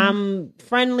people. I'm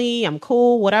friendly, I'm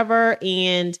cool, whatever,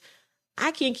 and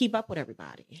I can't keep up with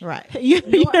everybody. Right. I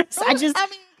just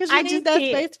need that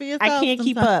space for yourself. I can't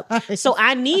keep up. So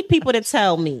I need people to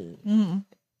tell me,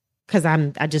 because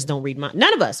I just don't read mind.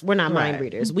 None of us, we're not mind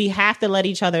readers. We have to let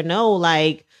each other know,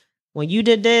 like, when you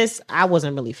did this, I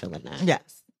wasn't really feeling that.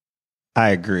 Yes. I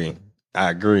agree.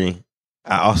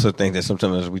 I also think that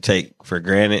sometimes we take for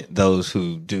granted those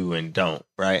who do and don't,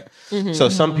 right? So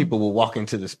some people will walk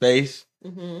into the space,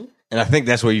 and I think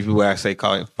that's where I say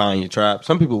find your tribe.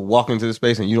 Some people walk into the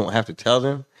space and you don't have to tell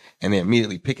them, and they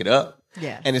immediately pick it up.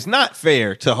 Yeah. And it's not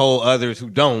fair to hold others who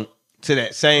don't to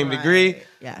that same degree.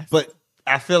 Yes. But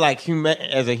I feel like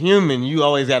as a human, you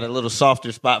always got a little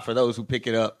softer spot for those who pick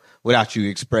it up without you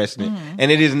expressing it.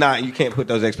 And it is not, you can't put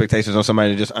those expectations on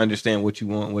somebody to just understand what you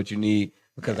want, what you need,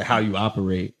 because of how you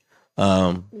operate.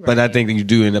 But I think that you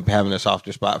do end up having a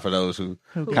softer spot for those who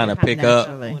kind of pick up.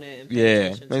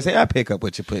 Yeah. I pick up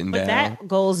what you're putting down. That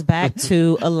goes back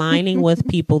to aligning with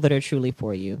people that are truly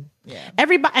for you.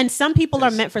 Everybody, and some people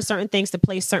are meant for certain things to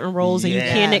play certain roles, and you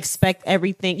can't expect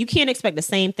everything. You can't expect the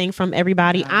same thing from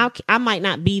everybody. I might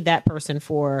not be that person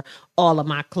for all of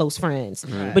my close friends,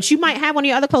 but you might have one of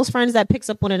your other close friends that picks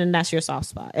up on it, and that's your soft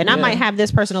spot. And I might have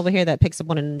this person over here that picks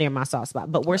up on it, and they're my soft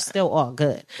spot. But we're still all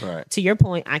good. Right. To your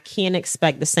point, I can't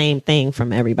expect the same thing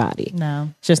from everybody.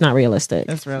 No, it's just not realistic.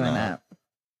 It's really not.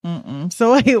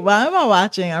 So wait, why am I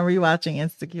watching? I'm rewatching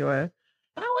Insecure.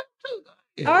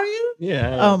 Are you?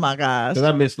 Yeah. Oh my gosh. Because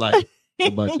I missed like a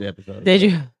bunch of episodes. Did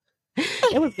you?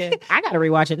 It was good. I got to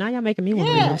rewatch it. Now y'all making me want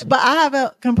to rewatch it. But I have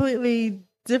a completely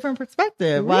different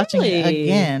perspective watching it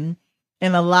again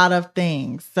in a lot of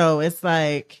things. So it's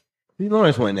like.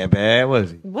 Lawrence wasn't that bad,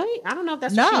 was he? Wait, I don't know if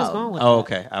that's what she was going with. Oh,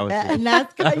 okay. I was. And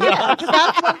that's, because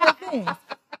that's one of the things.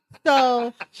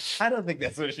 So I don't think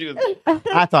that's what she was.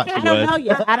 I thought she was. I don't know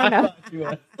yet. I don't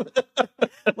know.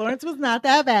 Lawrence was not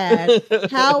that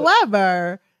bad.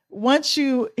 However,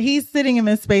 he's sitting in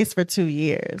this space for 2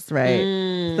 years,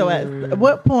 right? So at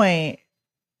what point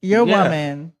your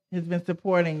woman has been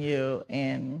supporting you,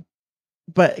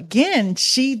 but again,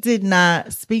 she did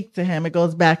not speak to him. It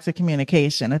goes back to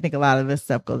communication. I think a lot of this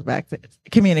stuff goes back to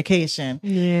communication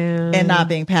and not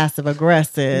being passive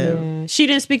aggressive. Yeah. She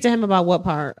didn't speak to him about what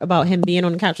part? About him being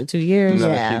on the couch for 2 years? No,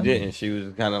 she didn't. She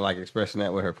was kind of like expressing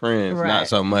that with her friends, not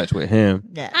so much with him.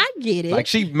 Yeah, I get it. Like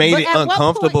she made it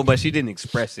uncomfortable, but she didn't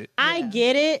express it. I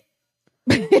get it.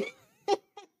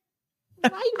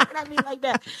 Why you looking at me like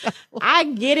that? I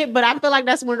get it, but I feel like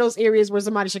that's one of those areas where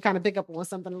somebody should kind of pick up on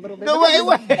something a little bit. No,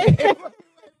 wait.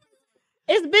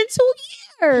 It's been 2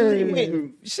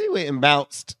 years. She went and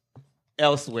bounced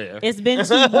elsewhere. It's been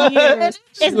 2 years.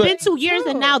 It's been 2 years,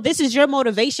 and now this is your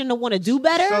motivation to want to do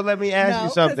better? So let me ask you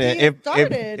something.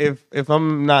 If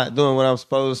I'm not doing what I'm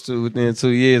supposed to within 2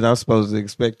 years, I'm supposed to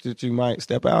expect that you might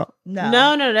step out?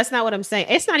 No, that's not what I'm saying.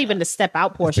 It's not even the step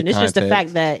out portion. It's just the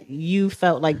fact that you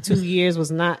felt like 2 years was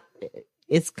not.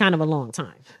 It's kind of a long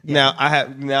time. Yeah.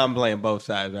 Now I'm playing both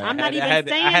sides. Right? I'm not even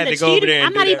saying the cheating.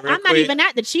 I'm not even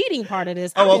at the cheating part of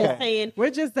this. I'm just saying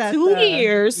we're just at 2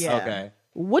 years. Yeah. Okay.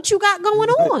 What you got going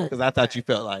on? Because I thought you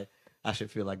felt like I should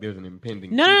feel like there's an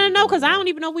impending. No. Because I don't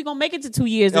even know if we're gonna make it to 2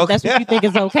 years. If that's what you think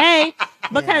is okay.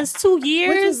 Because 2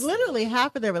 years, which is literally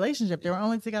half of their relationship. They were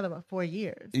only together about 4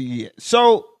 years. Yeah.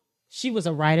 So she was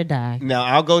a ride or die. Now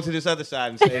I'll go to this other side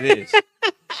and say this.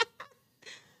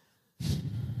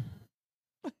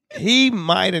 He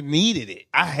might have needed it.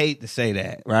 I hate to say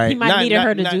that, right? He might needed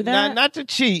her to do that. Not to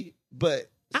cheat, but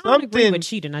I don't agree with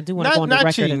cheating. I do want to go on the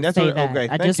record cheating. And say that. Okay,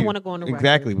 I just want to go on the record.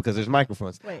 Exactly, because there's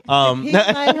microphones. Wait, he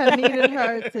might have needed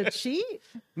her to cheat?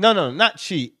 No, not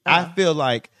cheat. I feel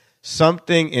like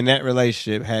something in that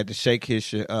relationship had to shake his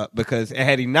shit up, because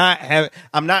had he not have,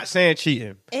 I'm not saying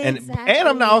cheating. Exactly. And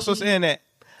I'm not also saying that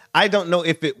I don't know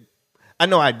if it, I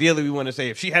know ideally we want to say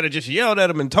if she had just yelled at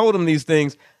him and told him these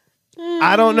things,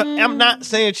 I don't know. I'm not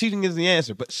saying cheating is the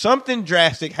answer, but something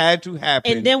drastic had to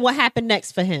happen. And then what happened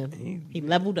next for him? He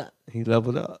leveled up.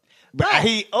 But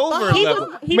he over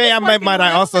leveled.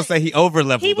 I also say he over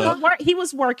leveled up. He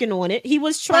was working on it. He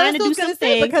was trying to do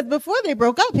something. Because before they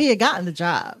broke up, he had gotten the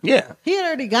job. Yeah. He had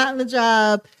already gotten the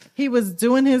job. He was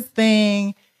doing his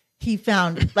thing. He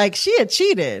found, like, she had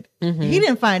cheated. Mm-hmm. He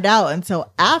didn't find out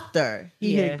until after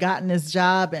he had gotten his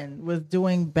job and was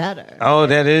doing better. Oh,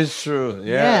 that is true.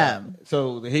 Yeah.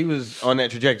 So he was on that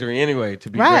trajectory anyway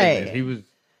to be great. He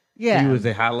was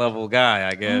a high level guy,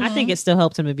 I guess. I think it still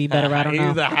helped him to be better. I don't know.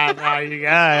 He's a high value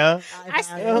guy, huh?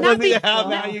 Was he a high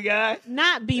value guy?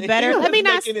 Not be better. Let me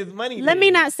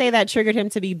not say that triggered him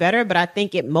to be better, but I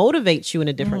think it motivates you in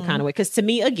a different kind of way. Because to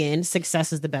me, again,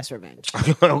 success is the best revenge.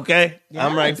 Okay. Yes.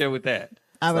 I'm right there with that.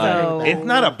 It's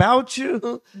not about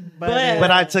you, but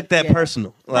I took that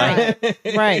personal. Right.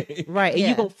 And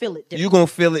you're going to feel it different. You're going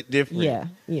to feel it different.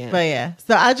 Yeah. But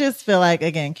so I just feel like,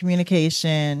 again,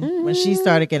 communication, when she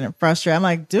started getting frustrated, I'm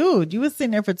like, dude, you was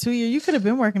sitting there for 2 years. You could have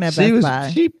been working at Best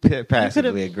Buy. She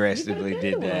passively aggressively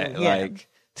did that. Like,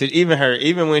 to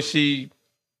even when she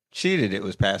cheated, it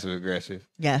was passive aggressive.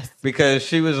 Yes. Because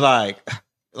she was like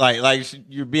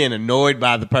you're being annoyed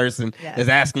by the person that's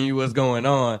asking you what's going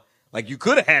on. Like, you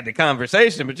could have had the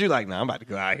conversation, but you're like, nah, I'm about to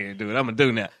go out here and do what I'm going to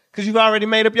do now. Because you've already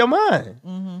made up your mind.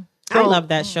 Mm-hmm. I love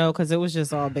that show because it was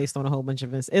just all based on a whole bunch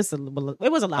of it was a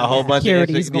lot of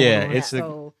insecurities going on. It's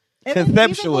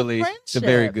conceptually, it's a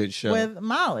very good show. With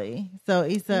Molly. So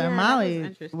Issa and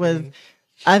Molly was,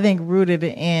 I think, rooted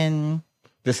in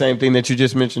the same thing that you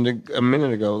just mentioned a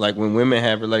minute ago. Like, when women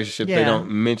have relationships, they don't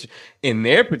mention, in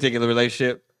their particular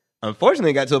relationship,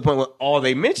 unfortunately, it got to a point where all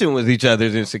they mentioned was each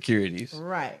other's insecurities.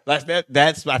 Right.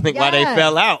 That's I think why they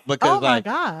fell out, because my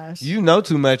gosh, you know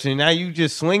too much and now you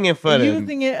just swinging for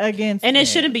using it against and it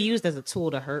shouldn't be used as a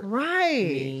tool to hurt.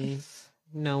 Right.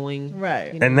 Knowing.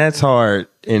 Right. And that's hard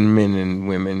in men and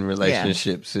women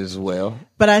relationships as well.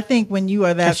 But I think when you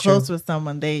are that close with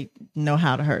someone, they know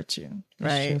how to hurt you.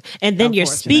 Right. And then you're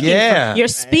speaking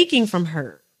speaking from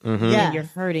hurt. Mm-hmm. Yeah.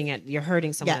 You're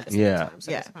hurting someone at the same time.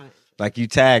 So that's fine. Like you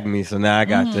tagged me, so now I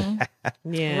got to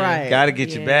right. Gotta get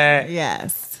you back.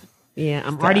 Yes. Yeah.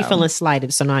 I'm already feeling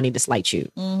slighted, so now I need to slight you.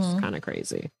 It's kind of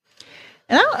crazy.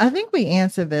 And I think we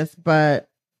answered this, but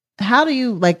how do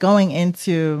you, like, going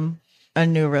into a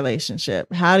new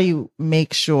relationship, how do you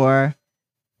make sure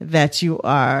that you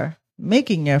are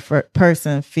making your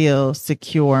person feel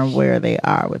secure in where they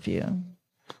are with you?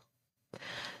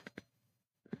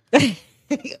 You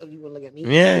want to look at me?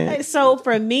 Yeah. So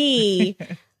for me,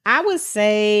 I would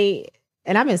say,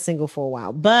 and I've been single for a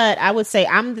while, but I would say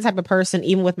I'm the type of person,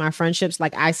 even with my friendships,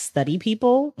 like I study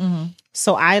people. Mm-hmm.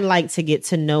 So I like to get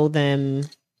to know them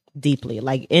deeply.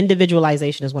 Like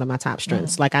individualization is one of my top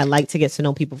strengths. Like I like to get to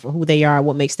know people for who they are,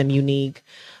 what makes them unique,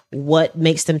 what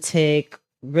makes them tick,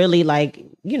 really, like,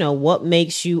 you know, what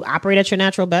makes you operate at your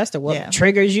natural best or what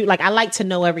triggers you. Like I like to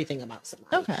know everything about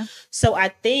somebody. Okay. So I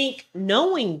think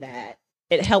knowing that,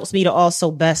 it helps me to also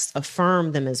best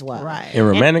affirm them as well. Right. In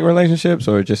romantic relationships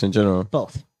or just in general?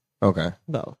 Both. Okay.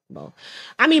 Both.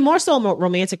 I mean, more so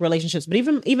romantic relationships, but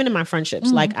even in my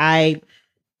friendships, like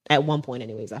at one point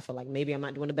anyways, I feel like maybe I'm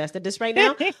not doing the best at this right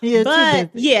now. But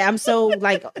I'm so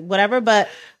like whatever. But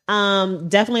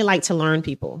definitely like to learn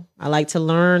people. I like to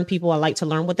learn people. I like to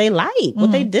learn what they like,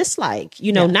 what they dislike.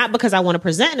 You know, not because I want to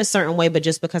present in a certain way, but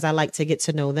just because I like to get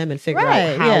to know them and figure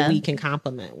out how we can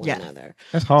complement one another.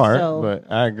 That's hard,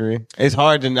 but I agree. It's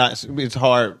hard to not. It's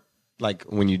hard, like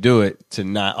when you do it, to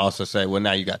not also say, "Well,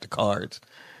 now you got the cards."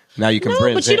 Now you can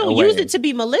but you don't use it to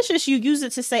be malicious. You use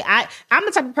it to say, I'm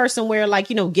the type of person where, like,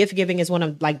 you know, gift giving is one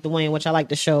of like the way in which I like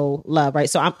to show love, right?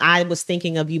 So I was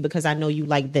thinking of you because I know you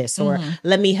like this, or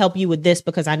let me help you with this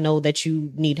because I know that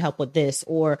you need help with this,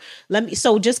 or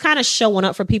so just kind of showing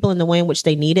up for people in the way in which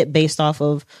they need it based off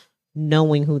of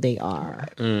knowing who they are,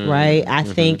 right? I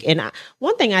think, and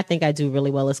one thing I think I do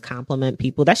really well is compliment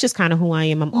people. That's just kind of who I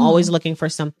am. I'm always looking for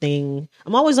something.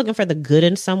 I'm always looking for the good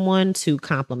in someone to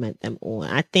compliment them on.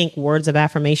 I think words of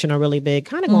affirmation are really big.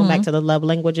 Kind of going back to the love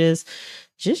languages,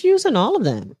 just using all of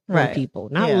them for people,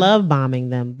 not love bombing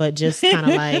them, but just kind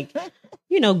of like,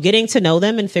 you know, getting to know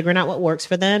them and figuring out what works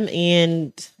for them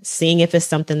and seeing if it's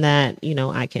something that, you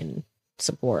know, I can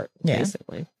support,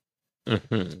 basically. So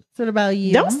what about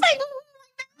you? Don't say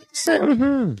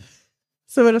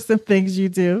So what are some things you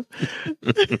do?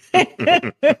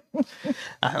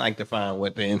 I like to find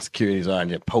what the insecurities are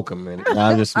and just poke them in it. No,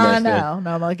 I'm just messing. No, I'm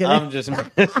not kidding. I'm just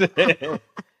messing.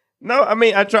 No, I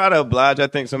mean, I try to oblige. I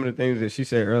think some of the things that she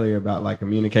said earlier about like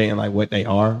communicating like what they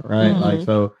are, right? Like,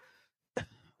 so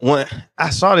when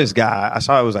I saw this guy, I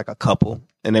saw it was like a couple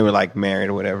and they were like married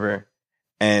or whatever.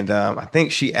 And I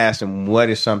think she asked him, what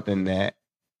is something that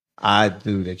I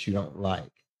do that you don't like?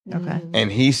 Okay.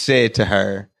 And he said to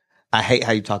her, I hate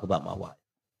how you talk about my wife.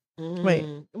 Wait.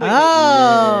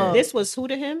 Oh. This was who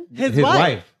to him? His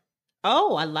wife.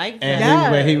 Oh, I like that.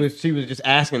 And she was just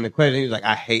asking the question. He was like,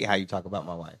 I hate how you talk about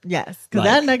my wife. Yes. Because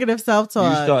that negative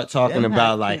self-talk. You start talking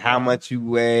about like how much you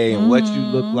weigh and what you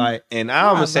look like. And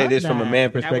I'm going to say this from a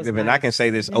man perspective, and I can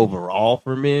say this overall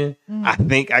for men. I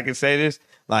think I can say this.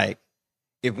 Like,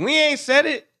 if we ain't said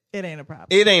it, it ain't a problem.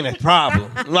 It ain't a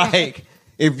problem. Like,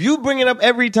 if you bring it up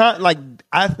every time, like,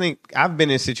 I think I've been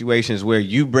in situations where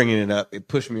you bringing it up, it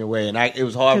pushed me away. And it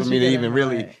was hard for me to even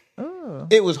really,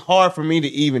 it was hard for me to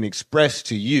even express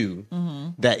to you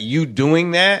that you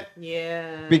doing that.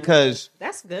 Yeah. Because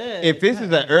that's good. If this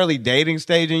is an early dating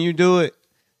stage and you do it,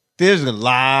 there's a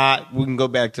lot, we can go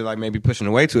back to like maybe pushing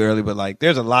away too early, but like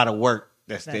there's a lot of work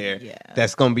that's there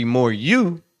that's going to be more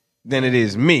you than it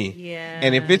is me. Yeah.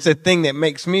 And if it's a thing that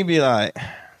makes me be like,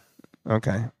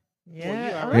 okay.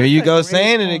 Yeah. Well, here you go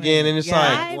saying it again. And it's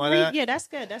like, yeah, that's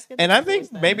good. That's good. And I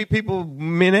think maybe people,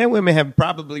 men and women, have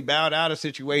probably bowed out of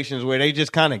situations where they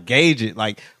just kind of gauge it.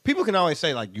 Like, people can always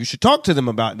say, like, you should talk to them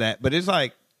about that. But it's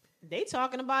like, they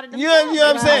talking about it. You know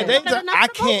what I'm saying? I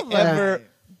can't ever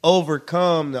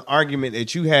overcome the argument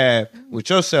that you have with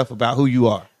yourself about who you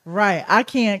are. Right. I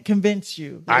can't convince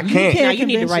you. I can't. Now you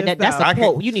need to write that. That's a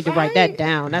quote. You need to write that Right?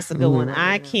 down. That's a good one.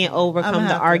 I can't overcome the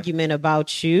have to- argument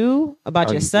about you,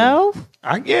 about yourself.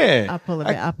 I'll pull it.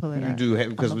 I'll pull it You out. do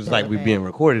because I'ma it's pull like it we're back. being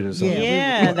recorded or something.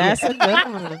 Yeah, that's a good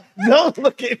one. Don't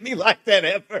look at me like that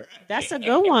ever. That's a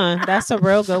good one. That's a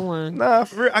real good one. Nah,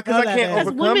 for real, because I can't Because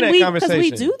overcome Women, that because conversation.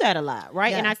 we do that a lot, right?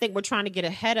 Yes. And I think we're trying to get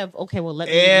ahead of. Okay, well, let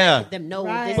them know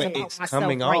Right. this But about it's myself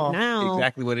coming right off now.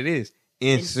 exactly what it is.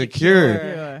 Insecure.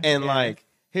 Insecure. And like,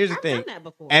 here's the I've thing. done that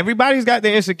before. Everybody's got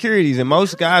their insecurities, and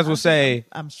most guys will say,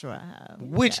 I'm sure I have.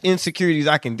 which insecurities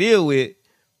I can deal with.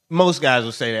 Most guys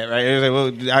will say that, right? They're like,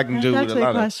 well, I can That's deal with a actually lot a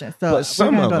of. question. So But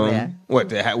some we're of gonna go them,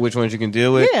 there. which ones you can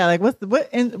deal with? Yeah, like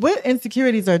what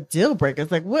insecurities are deal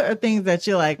breakers? Like what are things that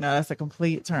you're like, no, that's a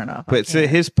complete turn off. But to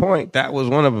his point, that was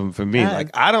one of them for me. Yes. Like,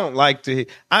 I don't like to.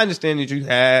 I understand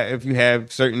that if you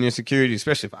have certain insecurities,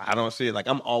 especially if I don't see it. Like,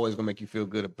 I'm always gonna make you feel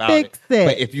good about Fix it.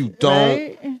 But if you don't,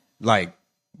 right? like,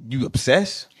 you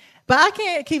obsess. But I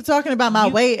can't keep talking about my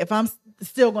weight if I'm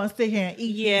still going to sit here and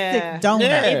eat these sick donuts.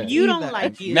 Yeah. If you don't either.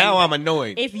 like you, Now I'm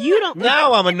annoyed. if you don't,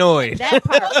 Now I'm annoyed. that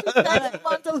part. I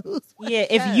want to lose weight. Yeah,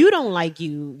 if you don't like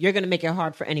you, you're gonna make it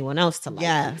hard for anyone else to like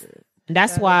Yes. you. And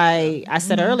that's why I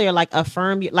said earlier, like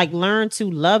affirm, like learn to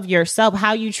love yourself.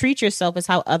 How you treat yourself is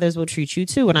how others will treat you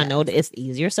too. And I know that it's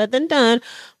easier said than done,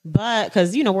 but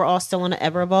because we're all still on an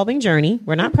ever evolving journey.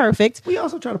 We're not perfect. We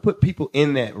also try to put people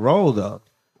in that role, though,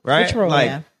 right? Which role? Like,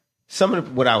 Yeah. some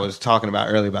of what I was talking about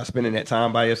earlier about spending that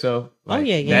time by yourself. Like,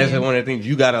 that's one of the things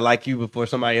you got to like you before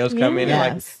somebody else come in. And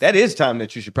like, Yes. that is time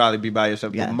that you should probably be by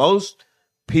yourself. Yes. But most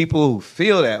people who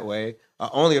feel that way are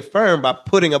only affirmed by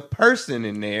putting a person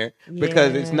in there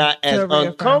because it's not as To reaffirm them.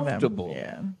 uncomfortable.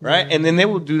 Yeah. Right? And then they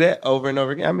will do that over and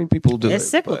over again. I mean, people do It's it.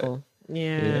 cyclical. But,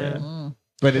 Yeah.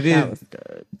 but it That is was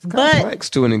good. But complex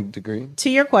to a degree. to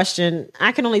your question,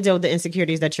 I can only deal with the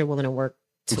insecurities that you're willing to work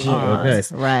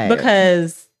towards. Okay. Right.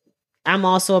 Because I'm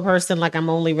also a person, like I'm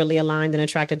only really aligned and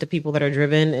attracted to people that are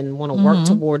driven and want to work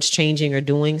towards changing or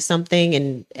doing something.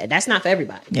 And that's not for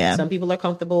everybody. Yeah. Some people are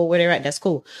comfortable where they're at. That's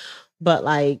cool. But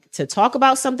like to talk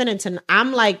about something and to,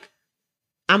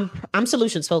 I'm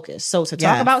solutions focused. So to talk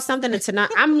Yes. about something and to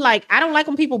not, I don't like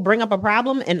when people bring up a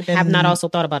problem and have not also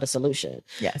thought about a solution.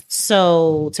 Yes.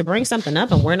 So to bring something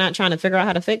up and we're not trying to figure out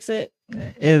how to fix it.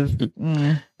 Is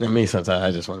I mean, sometimes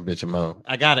I just want to bitch and moan.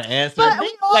 I got an answer. But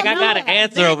we all Like, I know got an that.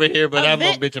 answer over here, but I'm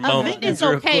going to bitch and moan. A vent is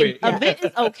real okay. quick. A vent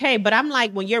is okay, but I'm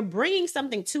like, when you're bringing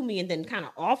something to me and then kind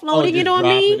of Oh, offloading just it on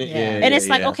dropping me, it? Yeah, and it's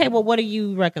like, yeah. okay, well, what do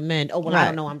you recommend? Oh, well, I Right.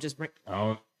 don't know. I'm just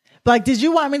like, did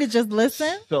you want me to just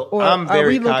listen? So Or I'm are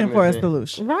very we looking for a cognizant.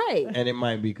 solution? right. And it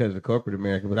might be because of corporate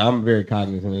America, but I'm very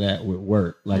cognizant of that with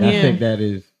work. Like, Yeah. I think that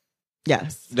is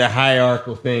Yes, the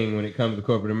hierarchical thing when it comes to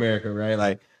corporate America, right?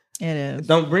 Like, it is.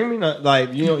 don't bring me no,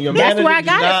 like, your That's manager where I do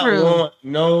got it not from. want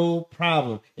no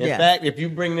problem. In Yes. fact, if you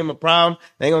bring them a problem,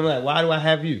 they gonna be like, why do I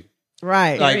have you?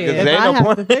 Right. Like, 'cause If there ain't I no have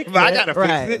point. to fix If I it, gotta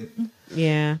right. fix it.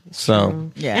 Yeah. So,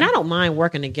 Yeah. And I don't mind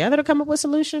working together to come up with a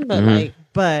solution, but Mhm. like,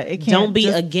 But it can't don't be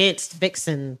just, against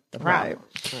fixing the problem.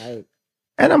 Like,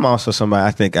 and I'm also somebody,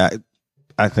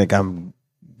 I think I'm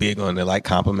big on the like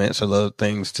compliments or little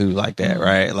things too, like that,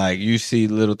 right? Like, you see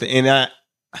little things, and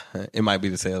it might be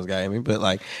the sales guy in me, but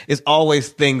like, it's always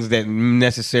things that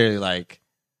necessarily like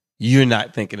you're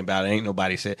not thinking about. It ain't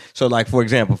nobody said. So like, for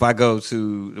example, if I go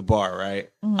to the bar, right,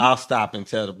 I'll stop and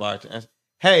tell the bartender,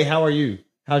 hey, how are you?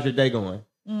 How's your day going?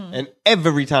 And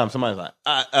every time somebody's like,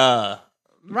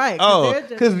 right. oh,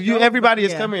 because everybody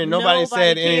is yeah. coming here. Nobody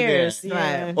said cares. anything.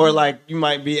 Yeah. Right. Or like, you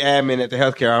might be admin at the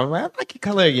healthcare. I'm like, I like the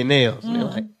color of your nails. And they're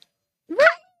like,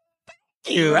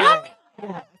 thank you.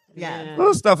 Yeah.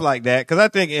 Little stuff like that, because I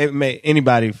think it made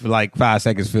anybody for like 5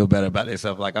 seconds feel better about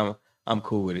themselves. Like, I'm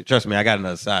cool with it. Trust me, I got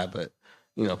another side, but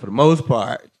for the most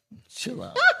part, chill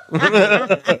out.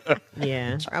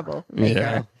 Yeah. Trouble.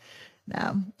 Yeah.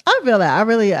 No, I feel that.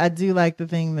 I do like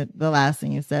the last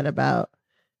thing you said about,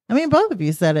 I mean, both of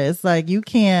you said it. It's like, you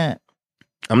can't,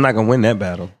 I'm not gonna win that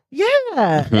battle.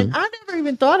 yeah. And I never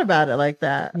even thought about it like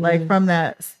that. Like from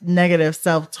that negative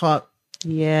self-talk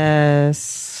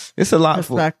Yes. It's a lot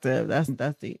for. perspective. That's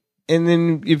deep. And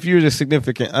then if you're the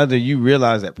significant other, you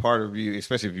realize that part of you,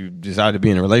 especially if you decide to be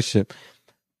in a relationship,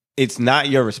 it's not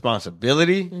your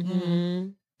responsibility, Mm-hmm.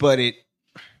 but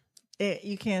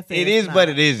You can't say it is, not. but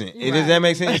it isn't. Right. Does that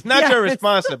make sense? It's not Yes. your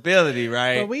responsibility,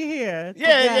 right? But we here.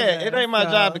 Yeah. together, It ain't my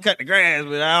so. job to cut the grass,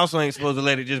 but I also ain't supposed to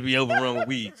let it just be overrun with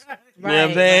weeds. You know what I'm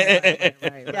Right,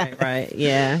 saying? right.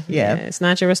 Yeah. Yeah. It's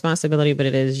not your responsibility, but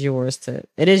it is your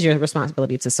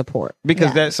responsibility to support.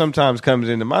 Because that sometimes comes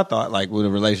into my thought, like with a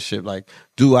relationship, like,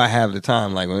 do I have the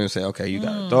time? Like when they say, okay, you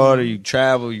got a daughter, you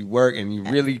travel, you work, and you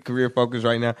really career focused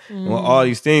right now, and with all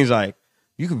these things, like,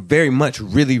 you can very much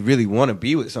really, really want to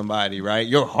be with somebody, right?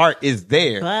 Your heart is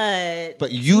there.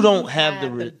 But you don't have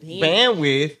the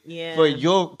bandwidth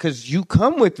for because you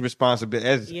come with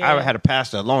responsibility. I had a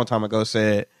pastor a long time ago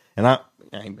said, and I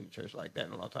ain't been to church like that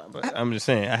in a long time, but I'm just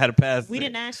saying, I had a pastor. we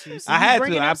didn't ask you. So I had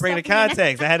to. I bring the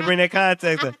context. I had to bring that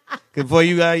context. Because before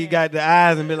you got the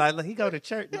eyes and be like, look, he go to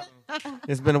church.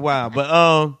 It's been a while.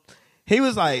 But he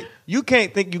was like, you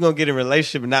can't think you're going to get in a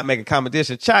relationship and not make a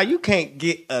accommodation. Child, you can't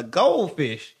get a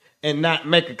goldfish and not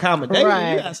make a accommodation.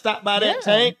 Right. You got to stop by that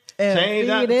tank, And change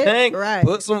out feed the it. tank, Right.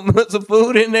 put some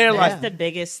food in there. That's Like the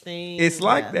biggest thing. it's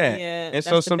like that. Yeah, and that's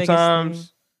so the biggest sometimes thing.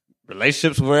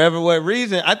 relationships, for what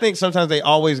reason, I think sometimes they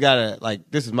always gotta, like,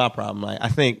 this is my problem. Like, I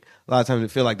think a lot of times they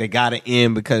feel like they gotta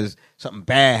end because something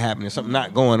bad happened, something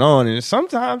not going on, and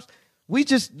sometimes we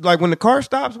just, like, when the car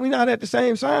stops, we not at the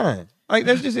same sign. Like,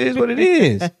 that just is what it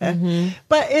is.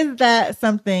 But is that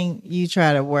something you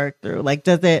try to work through? Like,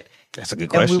 does it? That's a good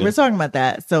And question. we were talking about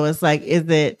that. So it's like, does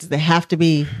it have to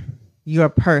be your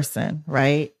person,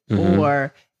 right?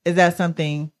 Or is that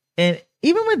something, and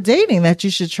even with dating, that you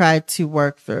should try to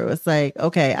work through? It's like,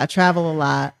 okay, I travel a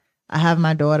lot. I have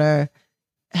my daughter.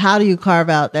 How do you carve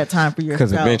out that time for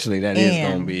yourself? Because eventually that is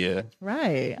going to be a...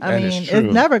 Right. I That is mean, true.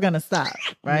 it's never going to stop,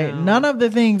 right? No. None of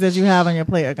the things that you have on your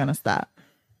plate are going to stop.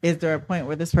 Is there a point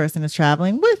where this person is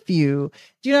traveling with you?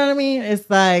 Do you know what I mean? It's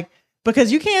like,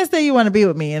 because you can't say you want to be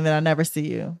with me and then I never see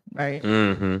you, right?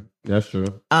 Mm-hmm. That's true.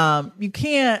 You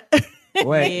can't.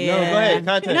 Wait, no, go ahead.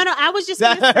 Context. No, I was just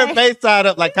gonna Her say. face tied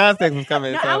up like context was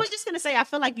coming. No, so. I was just gonna say. I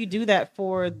feel like you do that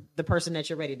for the person that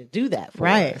you're ready to do that for.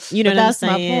 Right. You know But what I'm that's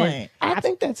my saying? point. I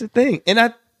think that's a thing.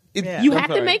 And Yeah. You I'm have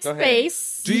sorry, to make go ahead.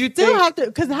 space. Do you Still think... have to,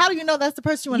 because how do you know that's the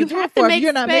person you want You to do have it for to if make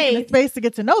you're not making the space. space to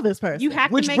get to know this person? You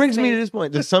have Which to make brings me space. to this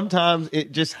point that sometimes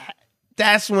it just...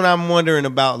 That's when I'm wondering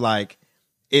about, like,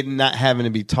 it not having to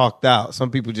be talked out. Some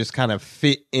people just kind of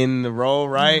fit in the role,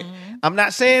 right? I'm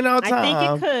not saying all the time. I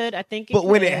think it could. I think it But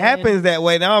when it could. happens that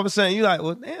way, now all of a sudden you're like,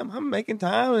 well, damn, I'm making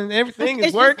time and everything is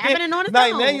It's just working. happening on its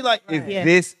Like, own. now you're like, is Right.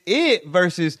 this it?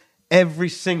 Versus every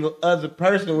single other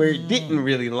person where it didn't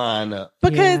really line up.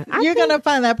 Because Yeah, I you're think- going to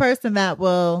find that person that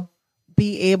will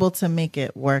be able to make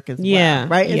it work as Yeah, well,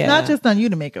 right? It's yeah. not just on you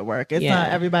to make it work. It's Yeah. not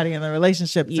everybody in the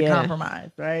relationship to Yeah. compromise,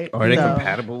 right? Are they So-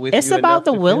 compatible with It's you about enough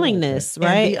the to feel willingness, And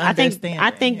right? the I think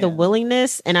understanding, the yeah.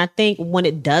 willingness, and I think when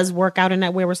it does work out in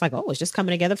that way where it's like, oh, it's just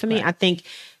coming together for me, Right. I think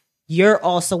you're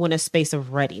also in a space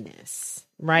of readiness,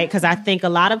 right? Because I think a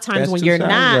lot of times That's when two you're sides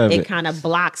not, of it it. kind of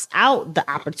blocks out the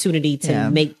opportunity to Yeah.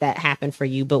 make that happen for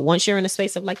you. But once you're in a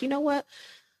space of like, you know what?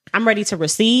 I'm ready to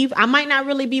receive. I might not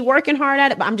really be working hard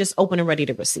at it, but I'm just open and ready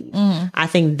to receive. I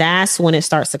think that's when it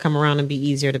starts to come around and be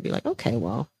easier to be like, okay,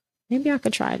 well, maybe I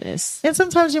could try this. And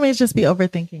sometimes you may just be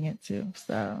overthinking it too.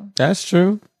 So That's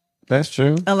true. That's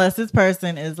true. unless this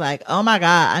person is like, oh my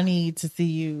God, I need to see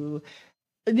you,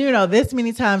 this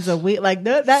many times a week. Like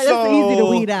that's easy to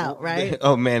weed out, right?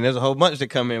 Oh man, there's a whole bunch that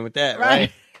come in with that,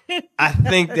 Right. right? I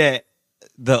think that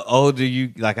the older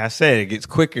you, like I said, it gets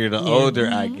quicker the older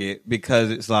I get,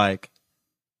 because it's like,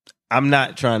 I'm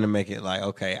not trying to make it like,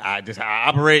 okay, I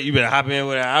operate, you better hop in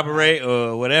where I operate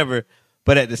or whatever.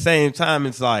 But at the same time,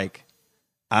 it's like,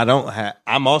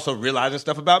 I'm also realizing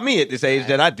stuff about me at this age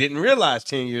that I didn't realize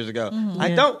 10 years ago. I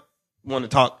don't want to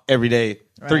talk every day,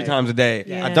 3 Right. times a day.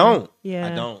 Yeah. I don't. Yeah.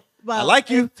 I don't. Well, I like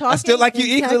you. is I still like you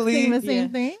talking and equally. texting the same Yeah.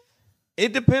 thing.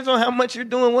 It depends on how much you're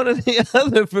doing one or the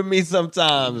other for me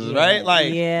sometimes, right?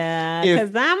 Like, yeah,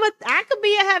 if- because I could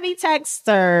be a heavy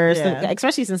texter, Yeah.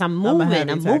 especially since I'm I'm a moving.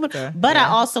 heavy I'm moving, texter. but I Yeah.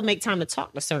 also make time to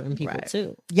talk to certain people Right.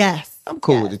 too. Yes. I'm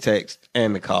cool Yes. with the text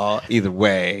and the call either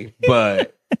way,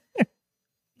 but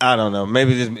I don't know.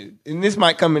 Maybe this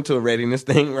might come into a readiness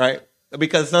thing, right?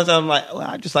 Because sometimes I'm like, well,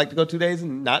 I just like to go 2 days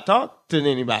and not talk to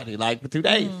anybody, like for 2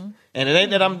 days. And it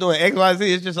ain't that I'm doing X, Y,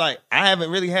 Z. It's just like I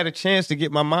haven't really had a chance to get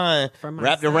my mind For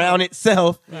wrapped myself. around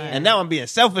itself, Right. and now I'm being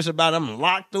selfish about it. I'm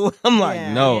locked away. I'm like,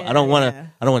 Yeah, no, I don't want to. yeah.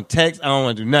 I don't want to text. I don't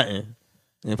want to do nothing.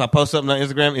 And if I post something on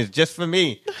Instagram, it's just for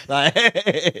me. Like,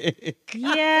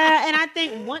 Yeah, and I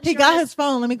think once He you're got in a- his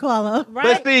phone. Let me call him.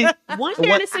 right. But see, Once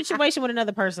you're in a situation with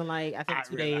another person, like I think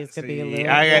 2 days could be a little.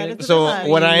 Yeah, so it's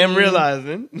what I am Yeah.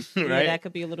 realizing, Yeah, right? that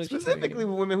could be a little Specifically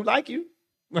with women who like you,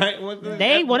 Right?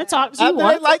 They want to talk to you.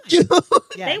 I like you.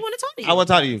 They want to talk to you. I want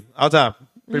to talk to you all the time.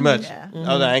 Pretty much. Yeah.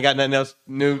 I ain't got nothing else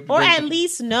new. Or at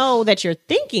least know that you're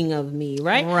thinking of me,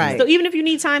 right? Right. So even if you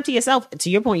need time to yourself, to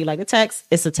your point, you like a text,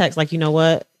 it's a text like, you know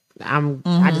what?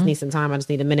 I just need some time. I just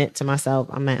need a minute to myself.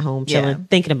 I'm at home chilling,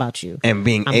 thinking about you. And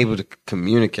being able to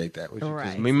communicate that with you.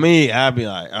 Right. Me, I'd be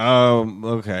like,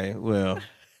 okay, well.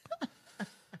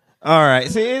 All right.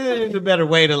 See, it's a better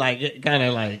way to kind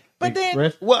of But then-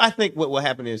 express. Well, I think what will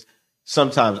happen is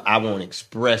sometimes I won't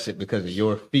express it because of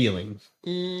your feelings.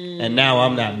 And now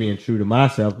I'm not being true to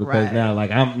myself because now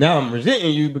I'm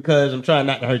resenting you because I'm trying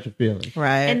not to hurt your feelings.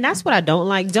 Right. And that's what I don't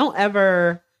like. Don't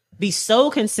ever be so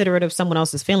considerate of someone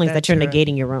else's feelings that you're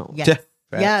negating your own. Yes.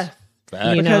 Yes.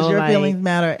 Facts. You know, Because your like- feelings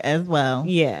matter as well.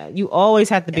 Yeah, you always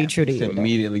have to be true to It's you.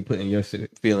 immediately putting your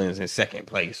feelings in second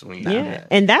place when you Yeah,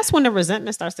 and that's when the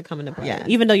resentment starts to come into play. Yeah.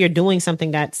 Even though you're doing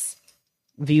something that's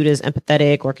viewed as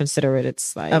empathetic or considerate,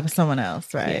 it's like Of someone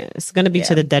else, right? yeah, it's going to be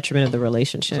to the detriment of the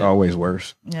relationship. It's always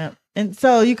worse. Yeah. And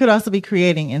so you could also be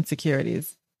creating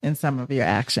insecurities in some of your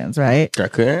actions, right? I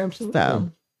could absolutely.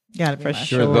 So gotta be For mindful.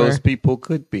 sure. Those people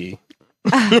could be.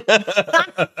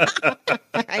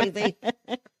 Crazy.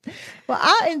 Well,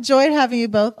 I enjoyed having you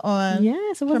both on.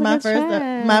 Yes, it was for a my good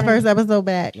chat. my first episode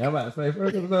back. I'm about to say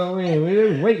first episode, we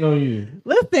were waiting on you.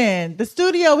 Listen, the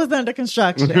studio was under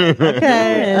construction. Okay,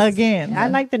 Yes. again, I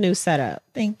like the new setup.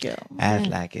 Thank you. I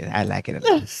like it a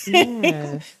lot.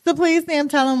 Yes. So please, Sam,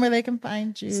 tell them where they can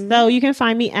find you. So you can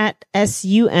find me at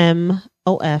SUMOFSAM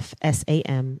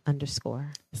 _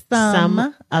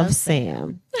 Some of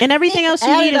Sam. And everything else you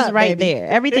Add need it is up, right baby. there.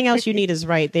 Everything else you need is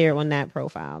right there on that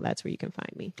profile. That's where you can find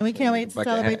me. And we can't wait to Like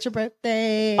celebrate your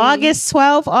birthday. August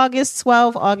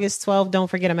 12th. Don't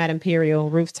forget I'm at Imperial,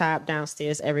 rooftop,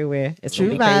 downstairs, everywhere. It's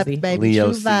True going to be vibes, crazy. baby. Leo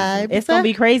True season. vibes. It's going to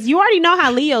be crazy. You already know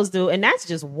how Leos do, and that's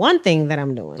just one thing that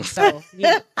I'm doing. So,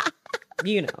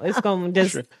 you know it's going to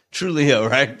just True Leo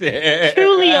right there.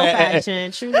 true Leo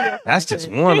fashion. True Leo That's just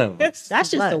one of them. That's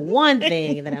just the one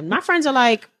thing that my friends are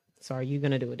like, so are you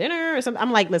going to do a dinner or something?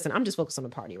 I'm like, listen, I'm just focused on the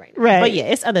party right now. Right. But yeah,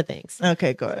 it's other things.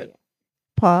 Okay, good.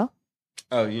 Paul?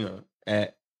 Oh,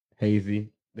 at Hazy,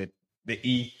 the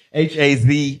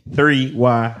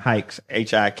EHAZ3Y hikes,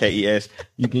 HIKES.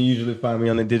 You can usually find me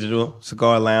on the Digital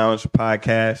Cigar Lounge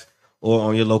podcast or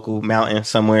on your local mountain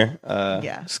somewhere.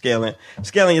 Scaling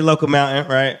your local mountain,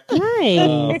 right?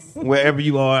 Nice. Wherever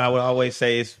you are, I would always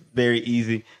say it's very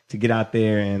easy to get out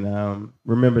there and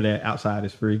remember that outside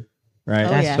is free. Right.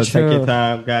 That's so true. take your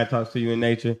time. God talks to you in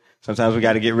nature. Sometimes we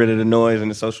got to get rid of the noise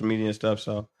and the social media and stuff.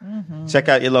 So check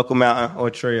out your local mountain or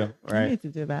trail. I Right. need to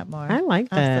do that more. I like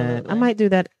that. Absolutely. I might do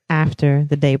that after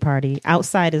the day party.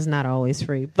 Outside is not always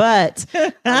free, but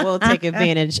I will take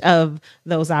advantage of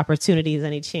those opportunities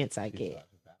any chance I get.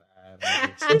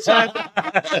 She's charging.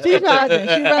 She running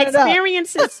it up.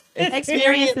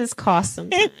 Experiences cost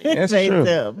something. That's They true.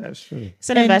 do. That's true. It's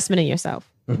an investment in yourself.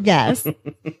 Yes.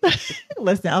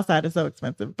 Listen, outside is so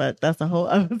expensive, but that's a whole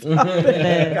other topic.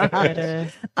 It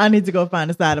is. I need to go find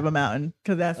the side of a mountain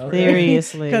because that's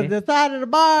Seriously. because the side of the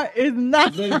bar is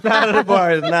not. The side of the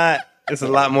bar is not. It's a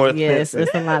lot more Yes,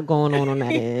 expensive. it's a lot going on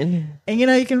that end. And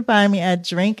you can find me at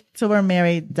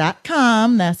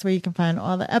drinktilwe'remarried.com. That's where you can find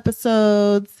all the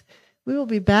episodes. We will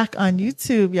be back on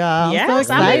YouTube, y'all. Yes, I'm so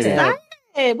excited. I'm excited.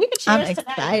 We can cheers I'm to that.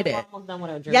 excited. We're almost done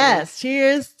with our drink. Yes,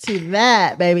 cheers to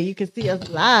that, baby. You can see us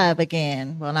live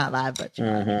again. Well, not live, but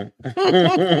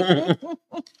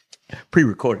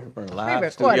Pre-recorded for a live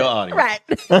pre-recorded. studio audience. Right.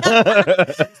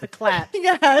 The clap.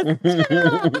 Yes.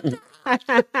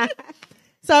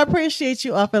 So I appreciate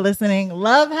you all for listening.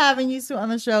 Love having you two on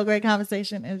the show. Great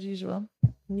conversation as usual.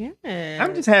 Yeah.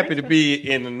 I'm just happy to be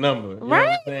in the number. You know what Right?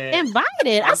 I'm saying?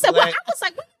 Invited. I I'm said, well, glad- I was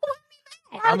like, what do you want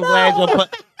me back? I'm glad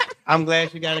I'm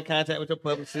glad you got in contact with your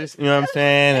publicist. You know what I'm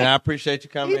saying? And I appreciate you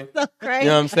coming. He's so crazy. You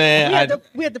know what I'm saying?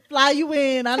 We had to fly you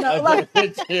in. I know. Right?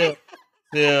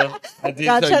 Chill. I did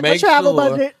Gotta so check the travel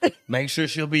budget. make sure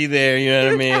she'll be there. You know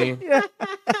what I mean? Yeah.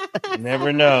 You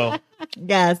never know.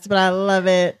 Yes, but I love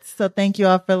it. So thank you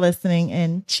all for listening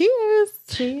and cheers.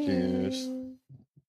 Cheers.